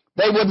Lord.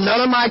 They would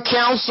none of my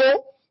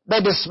counsel. They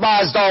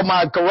despised all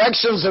my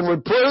corrections and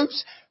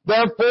reproofs.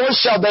 Therefore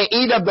shall they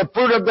eat of the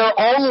fruit of their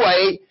own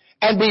way,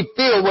 and be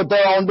filled with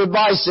their own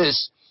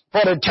devices.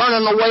 For the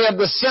turning away of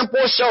the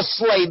simple shall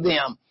slay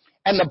them,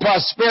 and the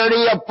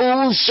prosperity of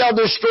fools shall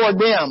destroy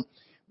them.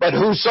 But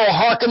whoso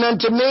hearken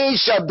unto me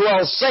shall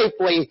dwell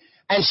safely,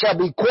 and shall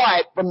be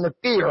quiet from the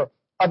fear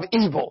of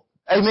evil.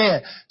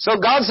 Amen. So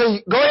God says,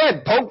 go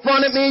ahead, poke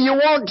fun at me you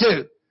want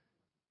to.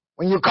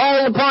 When you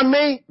call upon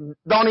me,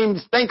 don't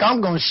even think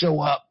I'm going to show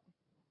up.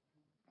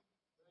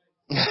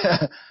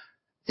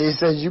 He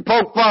says, you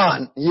poke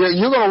fun.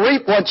 You're going to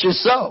reap what you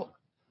sow.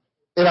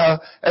 You know,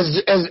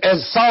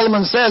 as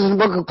Solomon says in the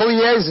book of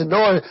Ecclesiastes,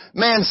 though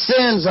man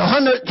sins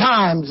 100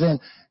 times and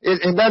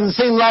it doesn't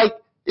seem like,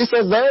 he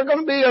says there are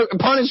going to be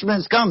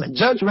punishments coming,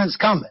 judgments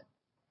coming.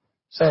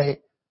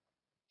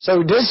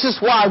 So this is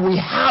why we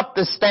have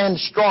to stand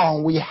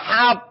strong. We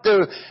have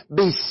to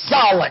be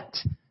solid.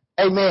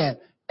 Amen.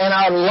 In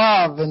our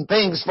love and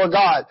things for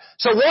God.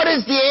 So what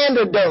is the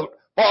antidote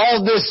for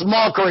all this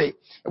mockery?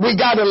 We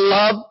got to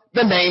love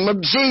the name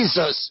of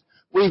Jesus.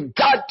 We've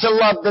got to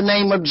love the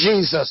name of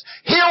Jesus.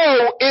 Hear,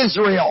 O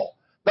Israel,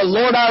 the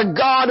Lord our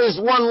God is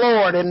one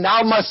Lord, and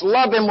thou must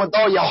love him with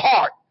all your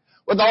heart,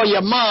 with all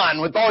your mind,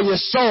 with all your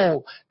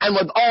soul, and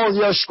with all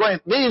your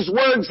strength. These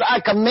words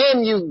I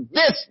command you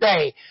this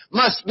day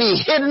must be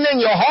hidden in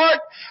your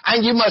heart,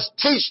 and you must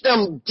teach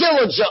them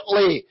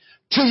diligently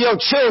to your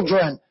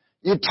children.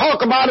 You talk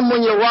about them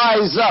when you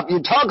rise up.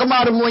 You talk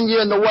about them when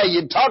you're in the way.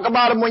 You talk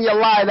about them when you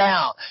lie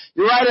down.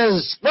 You write it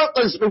as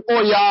frontlets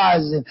before your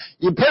eyes. And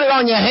you put it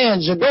on your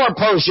hands, your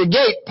doorposts, your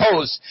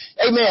gateposts.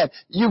 Amen.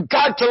 You've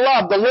got to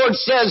love. The Lord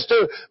says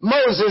to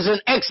Moses in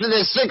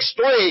Exodus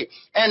 6:3,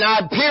 and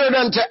I appeared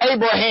unto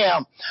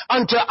Abraham,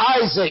 unto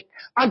Isaac,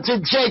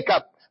 unto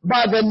Jacob,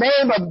 by the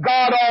name of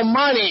God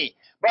Almighty,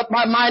 but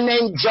by my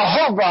name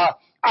Jehovah,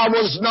 I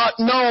was not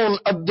known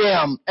of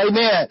them.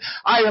 Amen.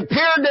 I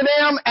appeared to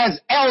them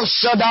as El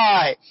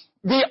Shaddai,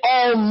 the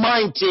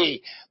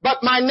Almighty.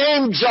 But my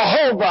name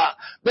Jehovah,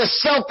 the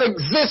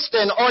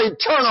self-existent or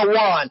eternal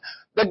one,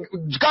 the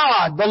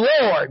God, the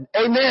Lord.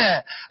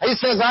 Amen. He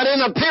says, I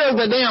didn't appear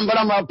to them, but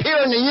I'm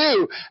appearing to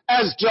you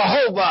as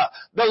Jehovah,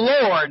 the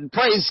Lord.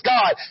 Praise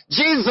God.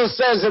 Jesus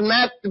says in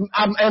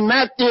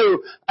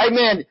Matthew,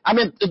 amen,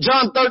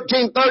 John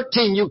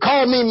 13:13, you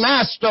call me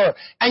Master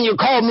and you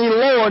call me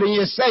Lord, and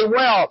you say,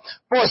 well,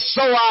 for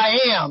so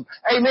I am.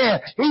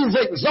 Amen. He's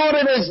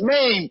exalted his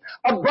name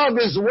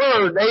above his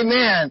word.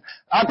 Amen.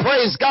 I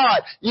praise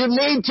God. You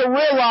need to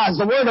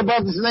realize the word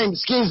above his name,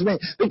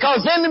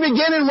 because in the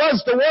beginning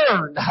was the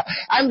Word,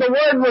 and the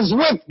Word was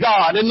with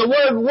God, and the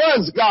Word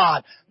was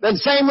God. The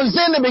same was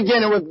in the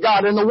beginning with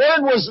God, and the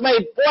Word was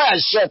made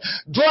flesh and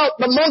dwelt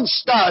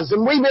amongst us,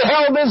 and we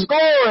beheld his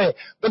glory.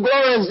 The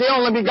glory is the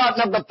only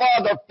begotten of the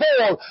Father,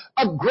 full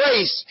of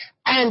grace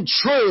and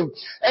truth.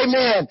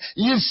 Amen.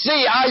 You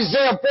see,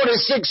 Isaiah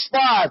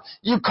 46:5,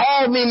 you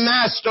call me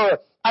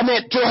Master.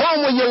 To whom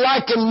will you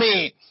liken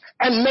me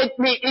and make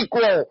me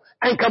equal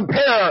and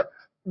compare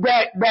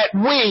that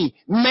we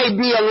may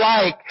be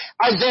alike?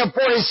 Isaiah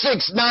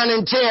 46:9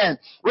 and 10.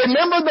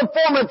 Remember the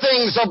former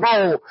things of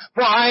old,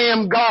 for I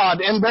am God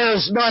and there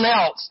is none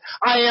else.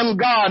 I am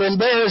God and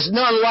there is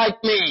none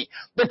like me,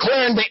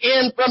 declaring the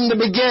end from the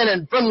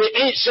beginning, from the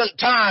ancient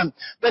time.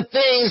 The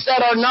things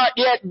that are not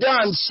yet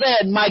done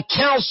said, my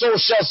counsel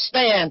shall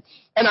stand,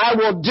 and I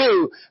will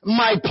do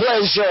my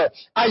pleasure.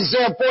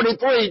 Isaiah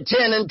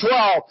 43:10 and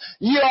 12.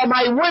 You are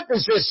my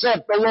witnesses,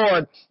 saith the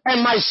Lord,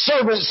 and my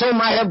servants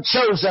whom I have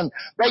chosen,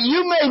 that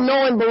you may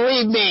know and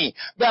believe me,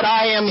 that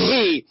I am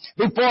he.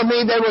 Before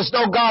me there was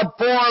no God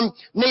formed,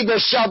 neither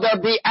shall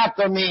there be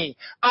after me.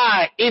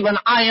 Even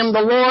I am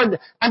the Lord,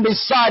 and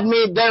beside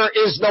me there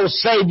is no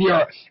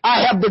Savior.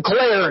 I have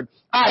declared,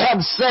 I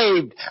have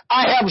saved,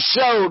 I have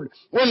showed,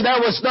 when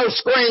there was no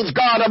strange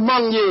God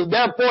among you.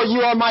 Therefore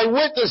you are my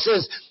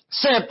witnesses,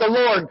 saith the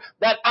Lord,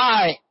 that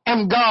I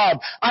am God.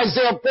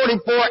 Isaiah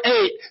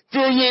 44:8.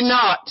 Fear ye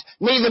not,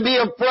 neither be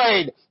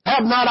afraid.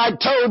 Have not I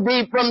told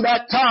thee from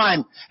that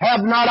time?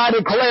 Have not I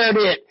declared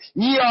it?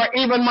 Ye are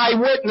even my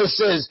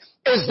witnesses.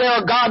 Is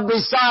there a God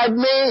beside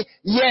me?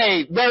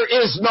 Yea, there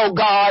is no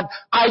God.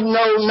 I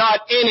know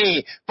not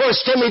any. 1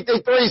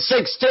 Timothy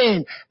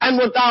 3:16. And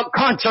without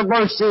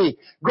controversy,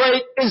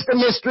 great is the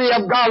mystery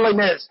of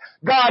godliness.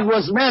 God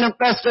was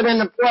manifested in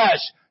the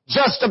flesh,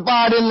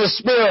 justified in the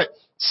spirit,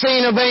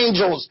 seen of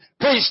angels,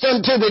 preached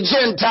unto the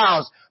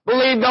Gentiles,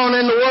 believed on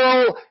in the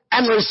world,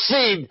 and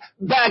received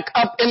back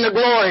up in the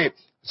glory.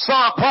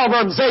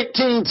 Proverbs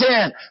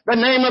 18:10. The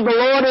name of the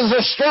Lord is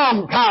a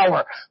strong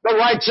tower. The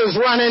righteous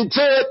run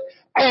into it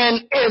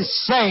and is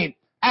saved.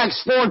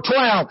 Acts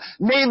 4:12.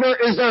 Neither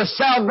is there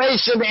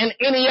salvation in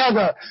any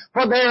other,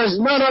 for there is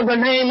none other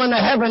name under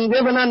heaven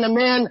given unto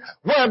men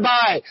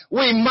whereby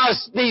we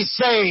must be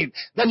saved.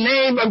 The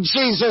name of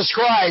Jesus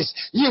Christ.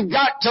 You've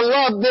got to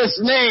love this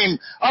name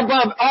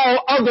above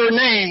all other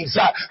names,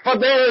 for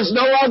there is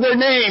no other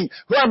name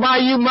whereby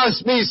you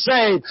must be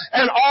saved.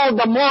 And all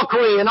the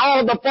mockery and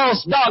all the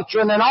false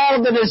doctrine and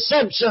all the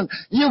deception,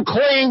 you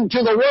cling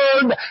to the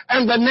word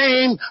and the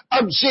name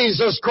of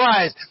Jesus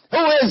Christ.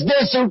 Who is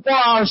this who for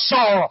our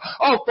sorrow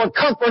offer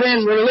comfort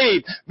and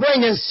relief,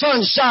 bringing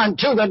sunshine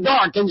to the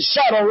dark and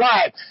shadow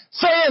light,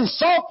 saying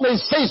softly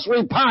cease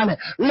repining,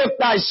 lift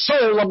thy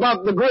soul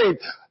above the grief.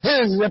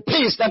 Here's the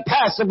peace that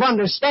passeth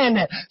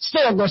understanding,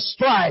 still the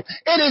strife.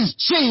 It is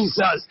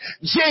Jesus.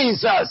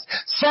 Jesus.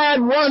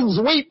 Sad ones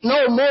weep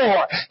no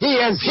more. He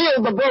has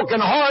healed the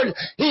broken heart.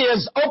 He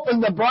has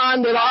opened the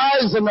blinded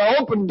eyes and the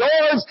open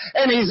doors,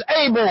 and he's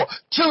able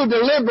to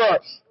deliver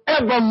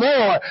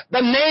evermore.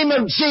 The name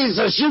of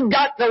Jesus. You've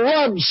got to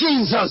love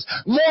Jesus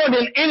more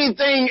than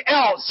anything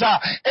else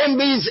in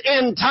these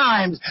end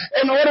times.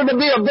 In order to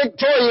be a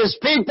victorious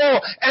people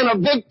and a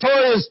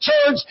victorious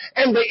church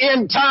in the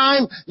end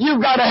time,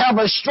 you've got to have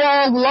a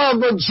strong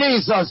love of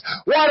Jesus.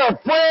 What a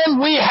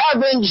friend we have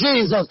in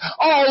Jesus.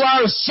 All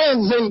our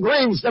sins and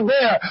griefs to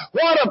bear.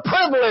 What a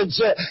privilege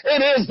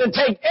it is to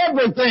take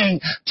everything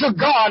to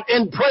God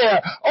in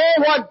prayer. Oh,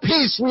 what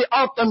peace we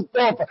often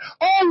forfeit.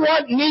 Oh,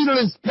 what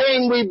needless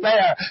pain we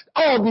there.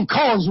 All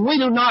because we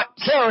do not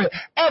carry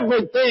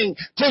everything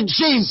to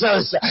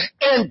Jesus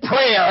in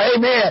prayer.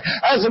 Amen.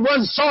 As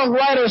one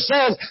songwriter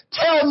says,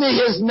 tell me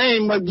his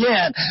name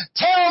again.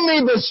 Tell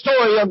me the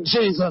story of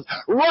Jesus.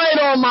 Write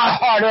on my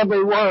heart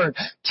every word.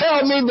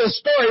 Tell me the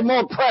story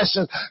more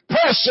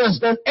precious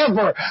than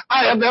ever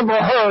I have ever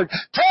heard.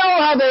 Tell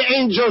how the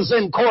angels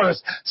in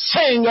chorus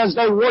sing as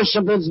they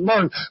worship his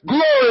birth.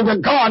 Glory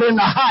to God in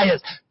the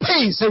highest,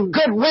 peace and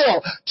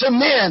goodwill to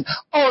men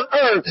on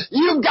earth.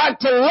 You've got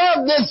to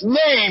love this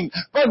name,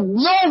 but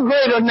no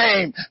greater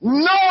name.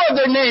 No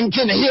other name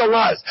can heal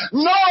us.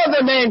 No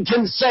other name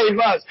can save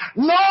us.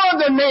 No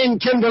other name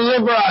can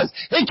deliver us.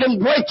 It can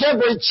break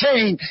every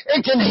chain.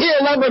 It can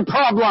heal every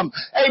problem.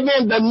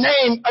 Amen. The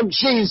name of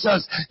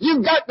Jesus.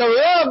 You've got to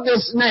love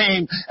this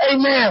name.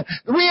 Amen.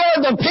 We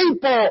are the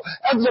people,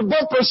 as the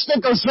bumper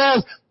sticker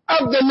says,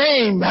 of the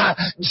name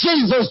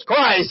Jesus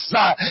Christ.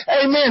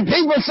 Amen.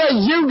 People say,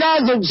 you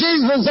guys are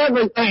Jesus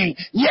everything.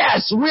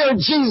 Yes, we're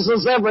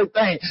Jesus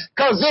everything,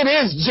 because it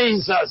is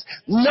Jesus.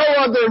 No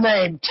other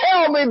name.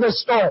 Tell me the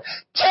story.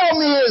 Tell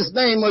me his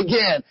name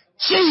again.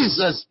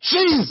 Jesus,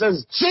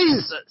 Jesus,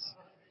 Jesus.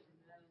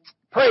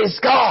 Praise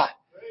God.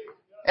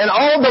 And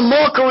all the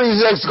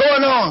mockeries that's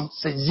going on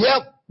says,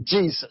 yep,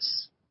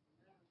 Jesus.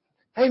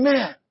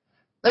 Amen.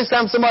 Next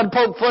time somebody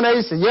poke fun at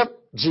you, say, yep,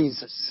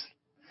 Jesus.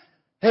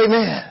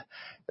 Amen.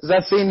 As I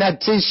seen that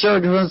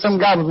t-shirt when some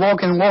guy was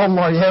walking in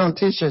Walmart, he had on a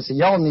t-shirt, said,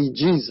 y'all need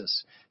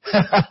Jesus.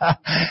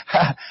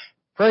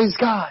 Praise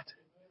God.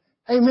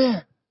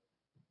 Amen.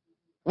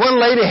 One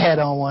lady had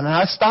on one, and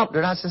I stopped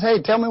her, and I said,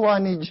 hey, tell me why I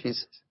need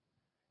Jesus.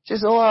 She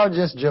said, oh, I was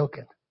just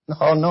joking.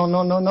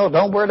 No.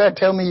 Don't wear that.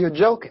 Tell me you're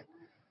joking.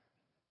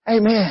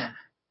 Amen.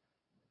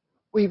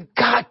 We've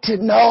got to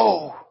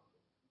know.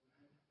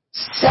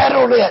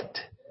 Settle it.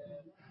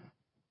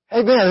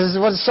 Amen. This is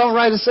what the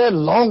songwriter said.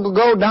 Long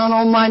ago, down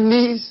on my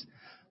knees.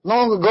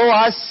 Long ago,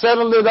 I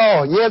settled it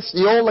all. Yes,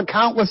 the old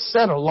account was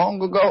settled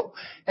long ago.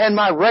 And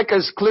my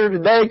record's clear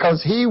today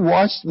because he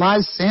washed my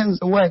sins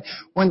away.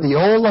 When the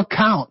old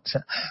account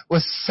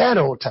was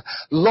settled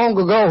long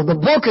ago. The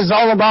book is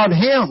all about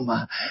him.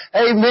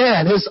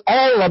 Amen. It's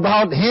all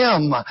about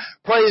him.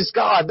 Praise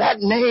God. That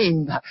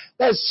name,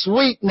 that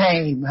sweet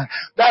name,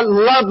 that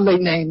lovely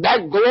name,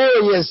 that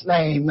glorious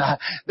name,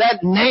 that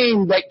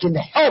name that can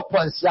help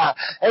us.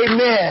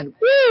 Amen.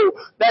 Woo!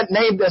 That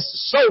name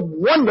that's so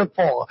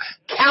wonderful.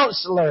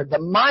 Counselor, the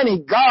mighty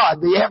God,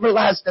 the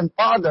everlasting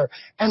Father,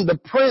 and the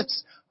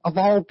Prince of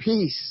all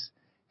peace.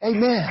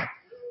 Amen.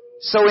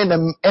 So in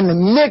the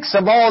mix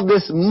of all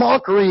this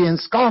mockery and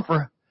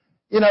scoffer,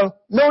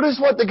 notice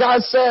what the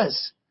God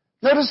says.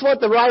 Notice what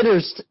the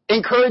writers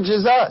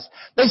encourages us.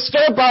 They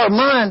stir up our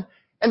mind,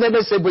 and then they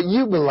say, but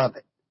you,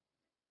 beloved,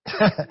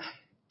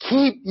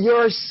 keep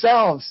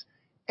yourselves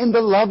in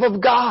the love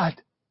of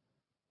God,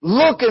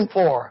 looking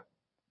for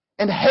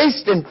and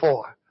hasten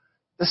for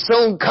the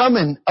soon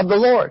coming of the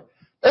Lord.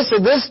 They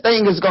said this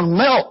thing is going to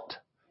melt.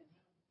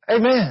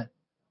 Amen.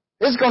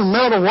 It's going to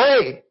melt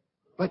away.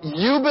 But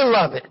you,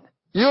 beloved,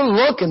 you're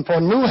looking for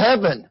a new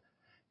heaven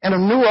and a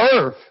new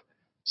earth.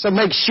 So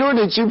make sure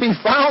that you be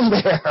found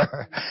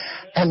there.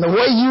 And the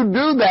way you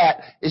do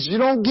that is you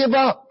don't give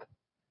up.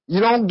 You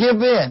don't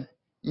give in.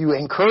 You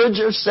encourage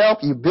yourself.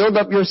 You build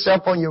up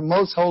yourself on your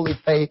most holy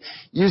faith.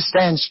 You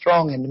stand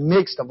strong in the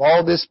midst of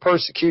all this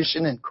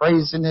persecution and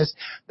craziness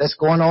that's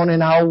going on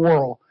in our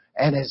world.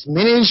 And as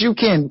many as you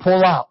can,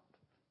 pull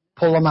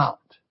them out.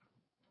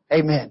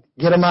 Amen.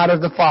 Get them out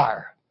of the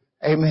fire.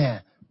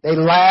 Amen. They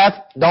laugh,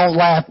 don't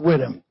laugh with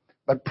them,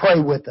 but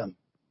pray with them.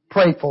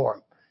 Pray for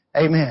them.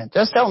 Amen.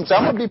 Just tell them,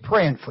 I'm going to be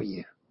praying for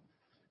you.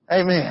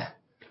 Amen.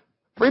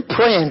 We're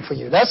praying for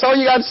you. That's all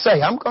you got to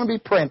say. I'm going to be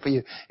praying for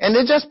you. And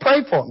then just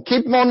pray for them.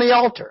 Keep them on the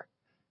altar.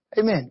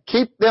 Amen.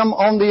 Keep them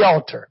on the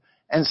altar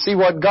and see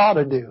what God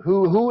will do.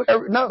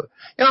 Whoever knows.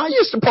 I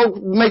used to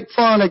make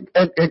fun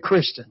at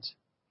Christians.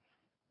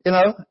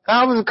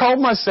 I would call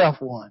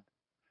myself one.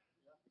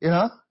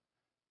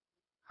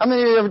 How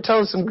many of you ever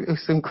told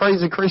some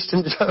crazy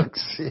Christian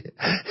jokes?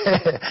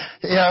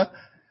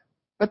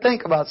 But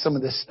think about some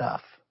of this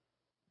stuff.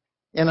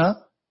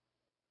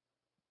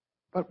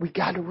 But we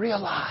got to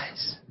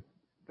realize,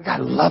 we got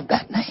to love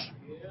that name.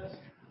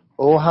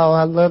 Oh, how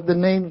I love the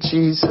name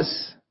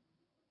Jesus.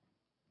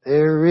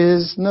 There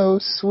is no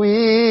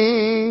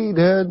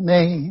sweeter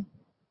name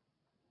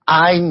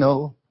I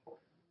know.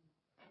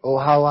 Oh,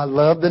 how I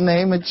love the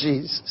name of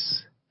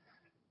Jesus.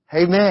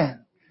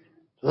 Amen.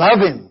 Love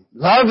him.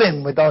 Love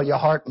him with all your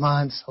heart,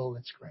 mind, soul,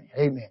 and strength.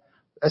 Amen.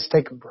 Let's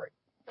take a break.